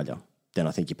in Australia, then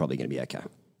I think you're probably going to be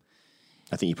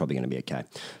okay.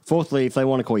 Fourthly, if they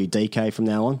want to call you DK from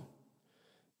now on,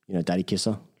 you know, daddy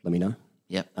kisser, let me know.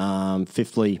 Yep.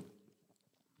 Fifthly,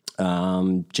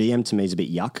 GM to me is a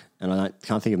bit yuck, and I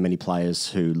can't think of many players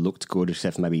who looked good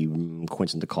except for maybe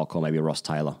Quinton de Kock or maybe Ross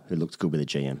Taylor, who looked good with a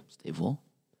GM. Steve Waugh?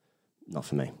 Not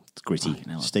for me. It's gritty.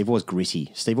 Steve Waugh's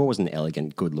gritty. Steve Waugh was an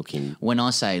elegant, good-looking... When I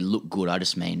say look good, I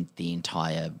just mean the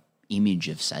entire image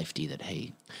of safety that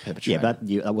he perpetrated.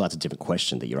 Yeah, but that's a different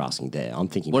question that you're asking there. I'm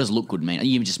thinking... What does look good mean?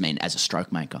 You just mean as a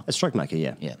stroke maker? A stroke maker,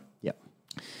 yeah. Yeah. Yep.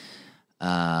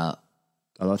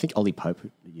 Although I think Ollie Pope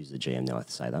uses the GM now, I have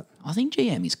to say that. I think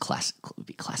GM is a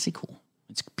bit classical.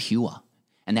 It's pure.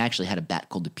 And they actually had a bat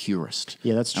called the Purist.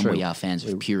 Yeah, that's true. And we are fans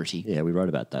of purity. Yeah, we wrote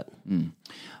about that.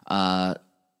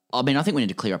 I mean, I think we need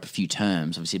to clear up a few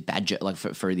terms. Obviously, badger, like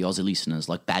for the Aussie listeners,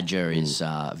 like badger is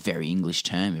a very English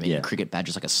term. I mean, cricket badger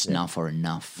is like a snuff or a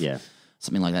nuff. Yeah.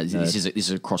 Something like that. This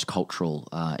is a cross-cultural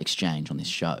exchange on this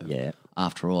show. Yeah.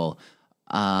 After all.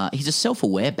 He's a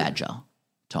self-aware badger,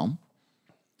 Tom,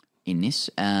 in this.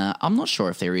 I'm not sure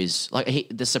if there is...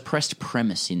 the suppressed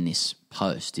premise in this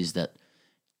post is that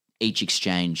each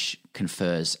exchange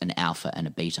confers an alpha and a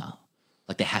beta.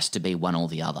 Like, there has to be one or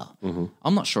the other. Mm-hmm.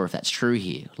 I'm not sure if that's true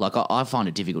here. Like, I find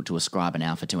it difficult to ascribe an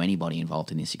alpha to anybody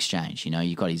involved in this exchange. You know,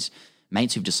 you've got his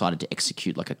mates who've decided to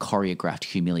execute, like, a choreographed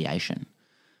humiliation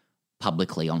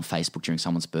publicly on Facebook during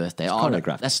someone's birthday.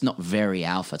 That's not very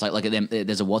alpha. It's like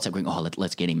there's a WhatsApp going,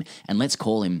 let's get him. And let's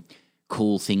call him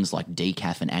cool things like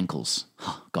decaf and ankles.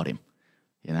 Got him,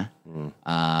 you know?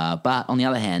 But on the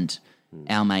other hand,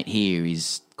 our mate here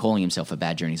is calling himself a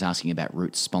badger and he's asking about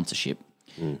Roots sponsorship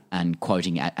and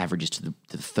quoting averages to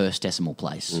the first decimal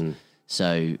place.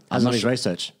 So That's not his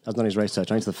research. Only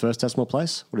to the first decimal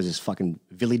place. What is this, fucking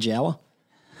village hour?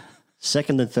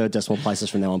 Second and third decimal places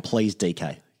from now on, please,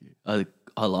 DK. I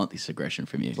like this aggression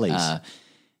from you. Please.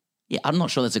 Yeah, I'm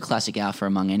not sure that's a classic alpha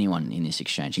among anyone in this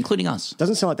exchange, including us.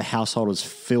 Doesn't sound like the household was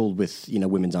filled with, you know,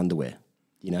 women's underwear.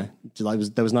 You know,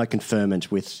 there was no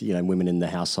conferment with, you know, women in the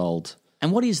household.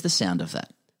 And what is the sound of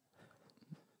that?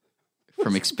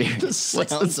 From experience,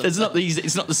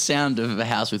 it's not the sound of a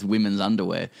house with women's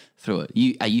underwear through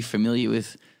it. Are you familiar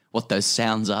with what those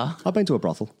sounds are? I've been to a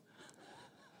brothel.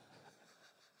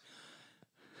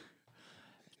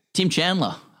 Tim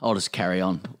Chandler, I'll just carry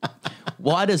on.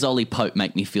 Why does Ollie Pope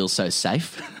make me feel so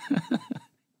safe?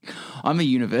 I'm a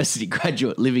university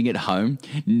graduate living at home,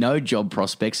 no job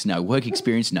prospects, no work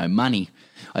experience, no money.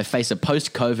 I face a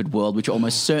post-COVID world which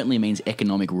almost certainly means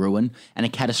economic ruin and a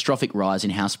catastrophic rise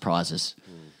in house prices.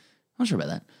 I'm not sure about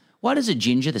that. Why does a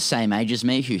ginger the same age as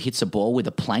me who hits a ball with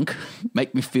a plank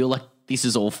make me feel like this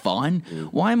is all fine?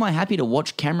 Why am I happy to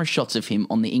watch camera shots of him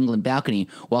on the England balcony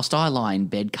whilst I lie in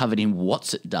bed covered in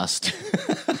what's-it dust?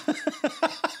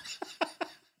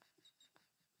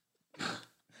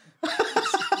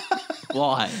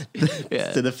 Why?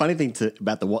 Yeah. So the funny thing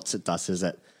about the what's-it dust is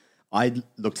that I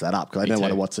looked that up because I don't know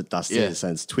what a what's-it dust is.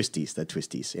 And it's twisties. They're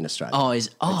twisties in Australia.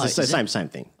 It's the same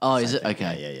thing. Oh, is it?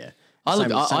 Okay. Yeah. I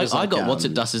got what's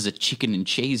it dust as a chicken and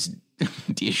cheese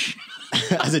dish.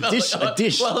 As a dish?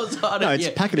 Well, it's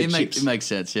a packet of chips. It makes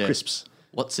sense, yeah. Crisps.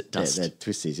 What's it dust? Yeah, they're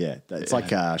twisties, yeah. It's like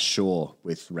Shaw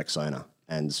with Rexona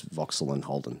and Vauxhall and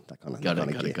Holden, that kind of Got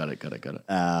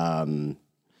it.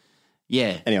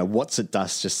 Yeah. Anyway, what's it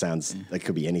dust just sounds, it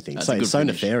could be anything. It's so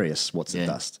nefarious, what's it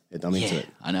dust. I'm into it.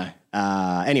 I know.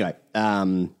 Anyway,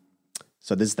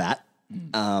 so there's that.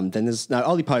 Then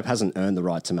Ollie Pope hasn't earned the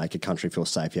right to make a country feel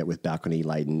safe yet with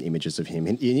balcony-laden images of him.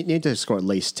 You need to score at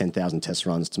least 10,000 test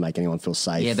runs to make anyone feel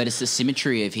safe. Yeah, but it's the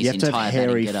symmetry of his entire entire... You have to have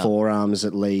hairy forearms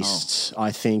at least.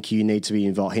 I think you need to be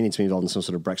involved. He needs to be involved in some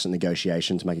sort of Brexit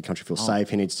negotiation to make a country feel safe.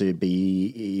 He needs to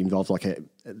be involved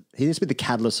he needs to be the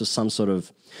catalyst of some sort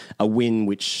of a win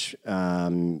which,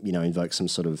 invokes some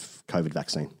sort of COVID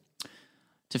vaccine.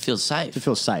 To feel safe.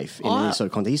 In any sort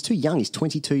of context. He's too young. He's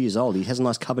 22 years old. He has a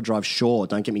nice cover drive, sure,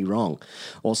 don't get me wrong.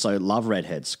 Also, love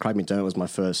redheads. Craig McDermott was my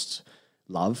first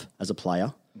love as a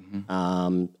player.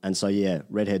 Mm-hmm. And so, yeah,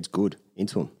 redhead's good.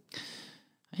 Into him.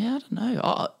 Yeah, I don't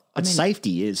know.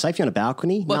 Safety on a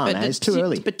balcony? It's too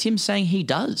early. But Tim's saying he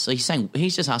does. So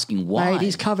he's just asking why. Mate,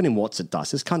 he's covered in what's-it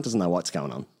dust. This cunt doesn't know what's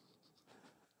going on.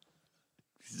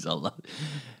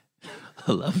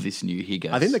 I love this new He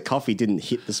Goes. I think the coffee didn't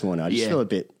hit this morning. I just feel a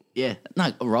bit... Yeah.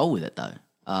 No, roll with it, though.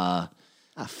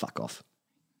 Fuck off.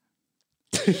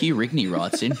 Hugh Rigney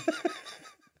writes in.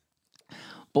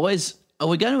 Boys, are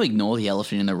we going to ignore the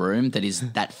elephant in the room that is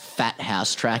that fat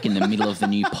house track in the middle of the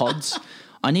new pods?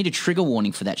 I need a trigger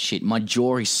warning for that shit. My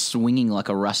jaw is swinging like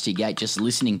a rusty gate just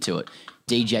listening to it.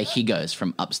 DJ Higgos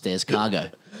from Upstairs Cargo.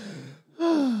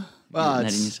 Well,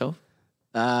 that in yourself?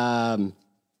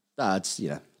 It's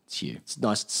it's you. It's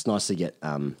nice. It's nice to get.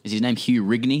 Is his name Hugh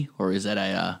Rigney, or is that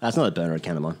a? That's not a burner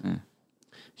account of mine. Yeah.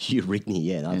 Hugh Rigney.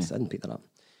 Yeah, I didn't pick that up.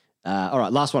 All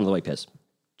right, last one of the week, Pez.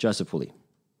 Joseph Woolley.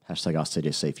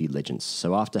 #RCDFC Few Legends.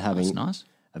 So after having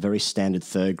a very standard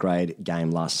third grade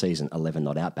game last season, 11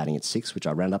 not out, batting at 6, which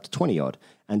I rounded up to 20 odd,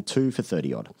 and 2 for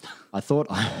 30 odd. I thought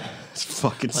it's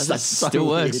fucking that still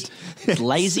works. It's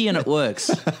lazy and it works.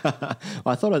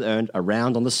 I thought I'd earned a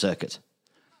round on the circuit.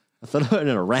 I've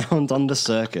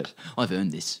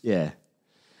earned this. Yeah.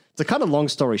 To cut a long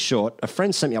story short, a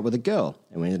friend sent me up with a girl,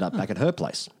 and we ended up back at her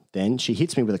place. Then she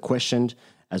hits me with a question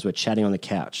as we're chatting on the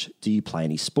couch. Do you play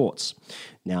any sports?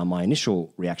 Now, my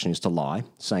initial reaction is to lie,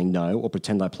 saying no or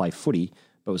pretend I play footy,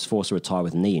 but was forced to retire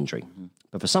with a knee injury.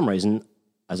 But for some reason,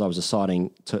 as I was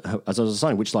deciding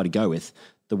which lie to go with,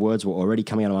 the words were already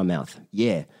coming out of my mouth.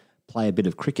 Yeah, play a bit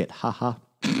of cricket, haha.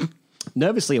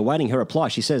 Nervously awaiting her reply,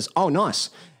 she says, oh,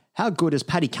 nice. How good has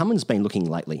Paddy Cummins been looking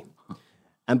lately?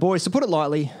 And boys, to put it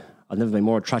lightly, I've never been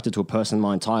more attracted to a person in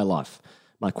my entire life.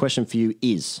 My question for you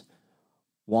is,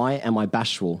 why am I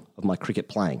bashful of my cricket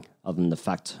playing, other than the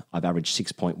fact I've averaged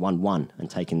 6.11 and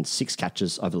taken 6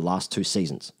 catches over the last 2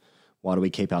 seasons? Why do we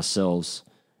keep ourselves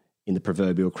in the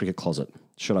proverbial cricket closet?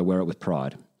 Should I wear it with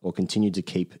pride or continue to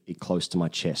keep it close to my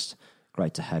chest?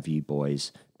 Great to have you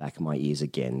boys back in my ears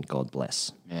again. God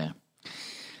bless. Yeah.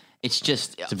 It's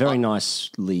a very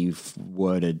nicely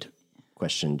worded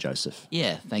question, Joseph.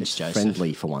 Yeah, thanks, Joseph.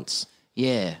 Friendly for once.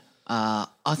 Yeah.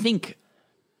 I think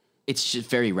it's just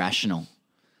very rational.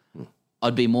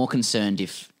 I'd be more concerned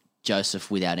if Joseph,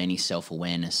 without any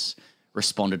self-awareness,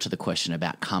 responded to the question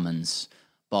about Cummins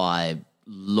by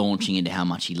launching into how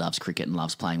much he loves cricket and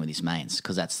loves playing with his mates,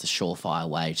 because that's the surefire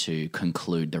way to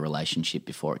conclude the relationship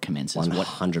before it commences.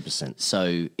 100%.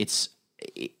 So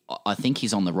I think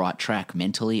he's on the right track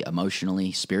mentally,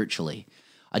 emotionally, spiritually.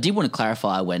 I did want to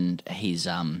clarify when his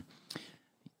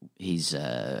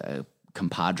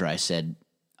compadre said,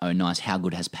 oh, nice, how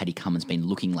good has Paddy Cummins been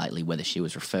looking lately, whether she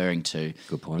was referring to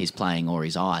his playing or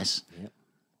his eyes. Yep.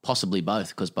 Possibly both,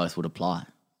 because both would apply.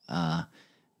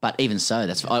 But even so,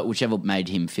 that's whichever made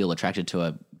him feel attracted to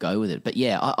her, go with it. But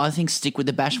yeah, I think stick with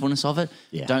the bashfulness of it.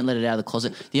 Yeah. Don't let it out of the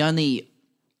closet. The only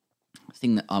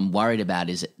thing that I'm worried about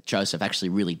is that Joseph actually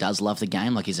really does love the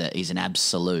game. Like he's an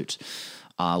absolute,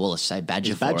 let's say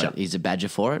badger for it. He's a badger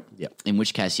for it. Yep. In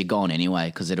which case you're gone anyway,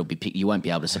 because you won't be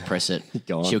able to suppress it.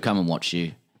 She'll come and watch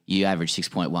you. You average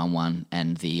 6.11,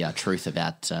 and the truth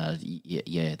about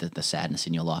the sadness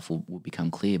in your life will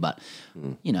become clear. But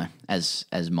as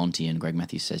Monty and Greg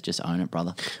Matthews says, just own it,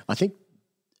 brother. I think,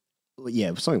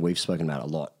 something we've spoken about a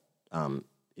lot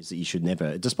is that you should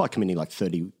never, despite committing like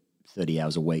 30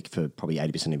 hours a week for probably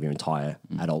 80% of your entire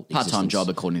adult part-time existence, job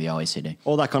according to the OECD,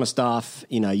 all that kind of stuff.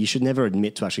 You should never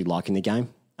admit to actually liking the game.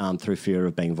 Through fear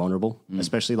of being vulnerable,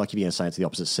 especially like if you're going to say it to the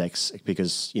opposite sex,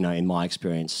 because, in my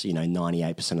experience,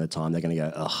 98% of the time they're going to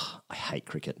go, ugh, I hate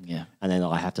cricket. Yeah. And then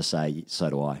I have to say, so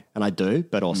do I. And I do,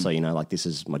 but also, like this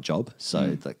is my job.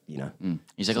 So, He's like,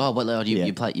 oh, what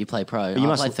you play pro? But you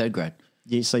I play third grade.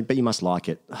 Yeah, but you must like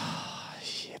it.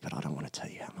 Yeah, but I don't want to tell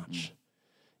you how much,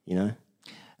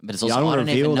 But it's also, I don't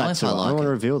even know if I like it. I don't want to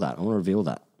reveal that. I want to reveal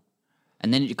that.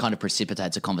 And then it kind of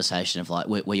precipitates a conversation of like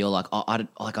where you're like, oh, I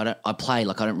play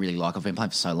like I don't really like. I've been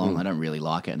playing for so long, I don't really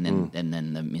like it. And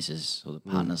then the missus or the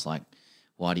partner's like,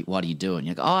 why do you do it? And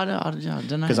you're like, I don't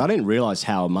know. Because I didn't realize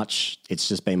how much it's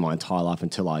just been my entire life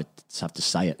until I have to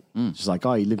say it. Just like,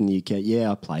 oh, you live in the UK?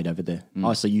 Yeah, I played over there.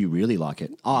 Oh, so you really like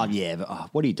it? Oh, yeah. But,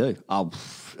 what do you do? Oh,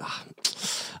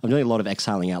 I'm doing a lot of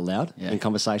exhaling out loud in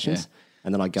conversations,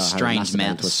 and then I go home and masturbate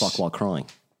into a sock while crying.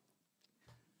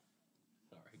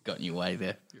 Got in your way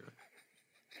there.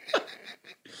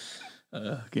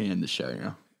 Getting in the show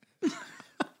now.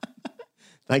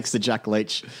 Thanks to Jack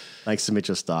Leach. Thanks to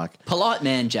Mitchell Starc. Polite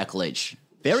man, Jack Leach.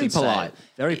 Very polite.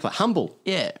 Very humble.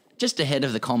 Yeah, just ahead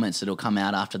of the comments that'll come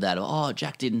out after that. Oh,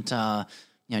 Jack didn't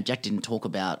talk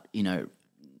about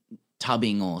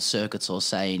tubbing or circuits or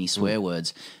say any swear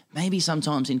words. Maybe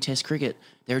sometimes in Test cricket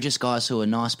there are just guys who are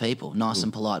nice people, nice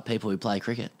and polite people who play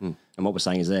cricket. And what we're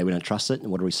saying is we don't trust it.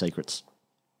 And what are his secrets?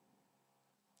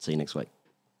 See you next week.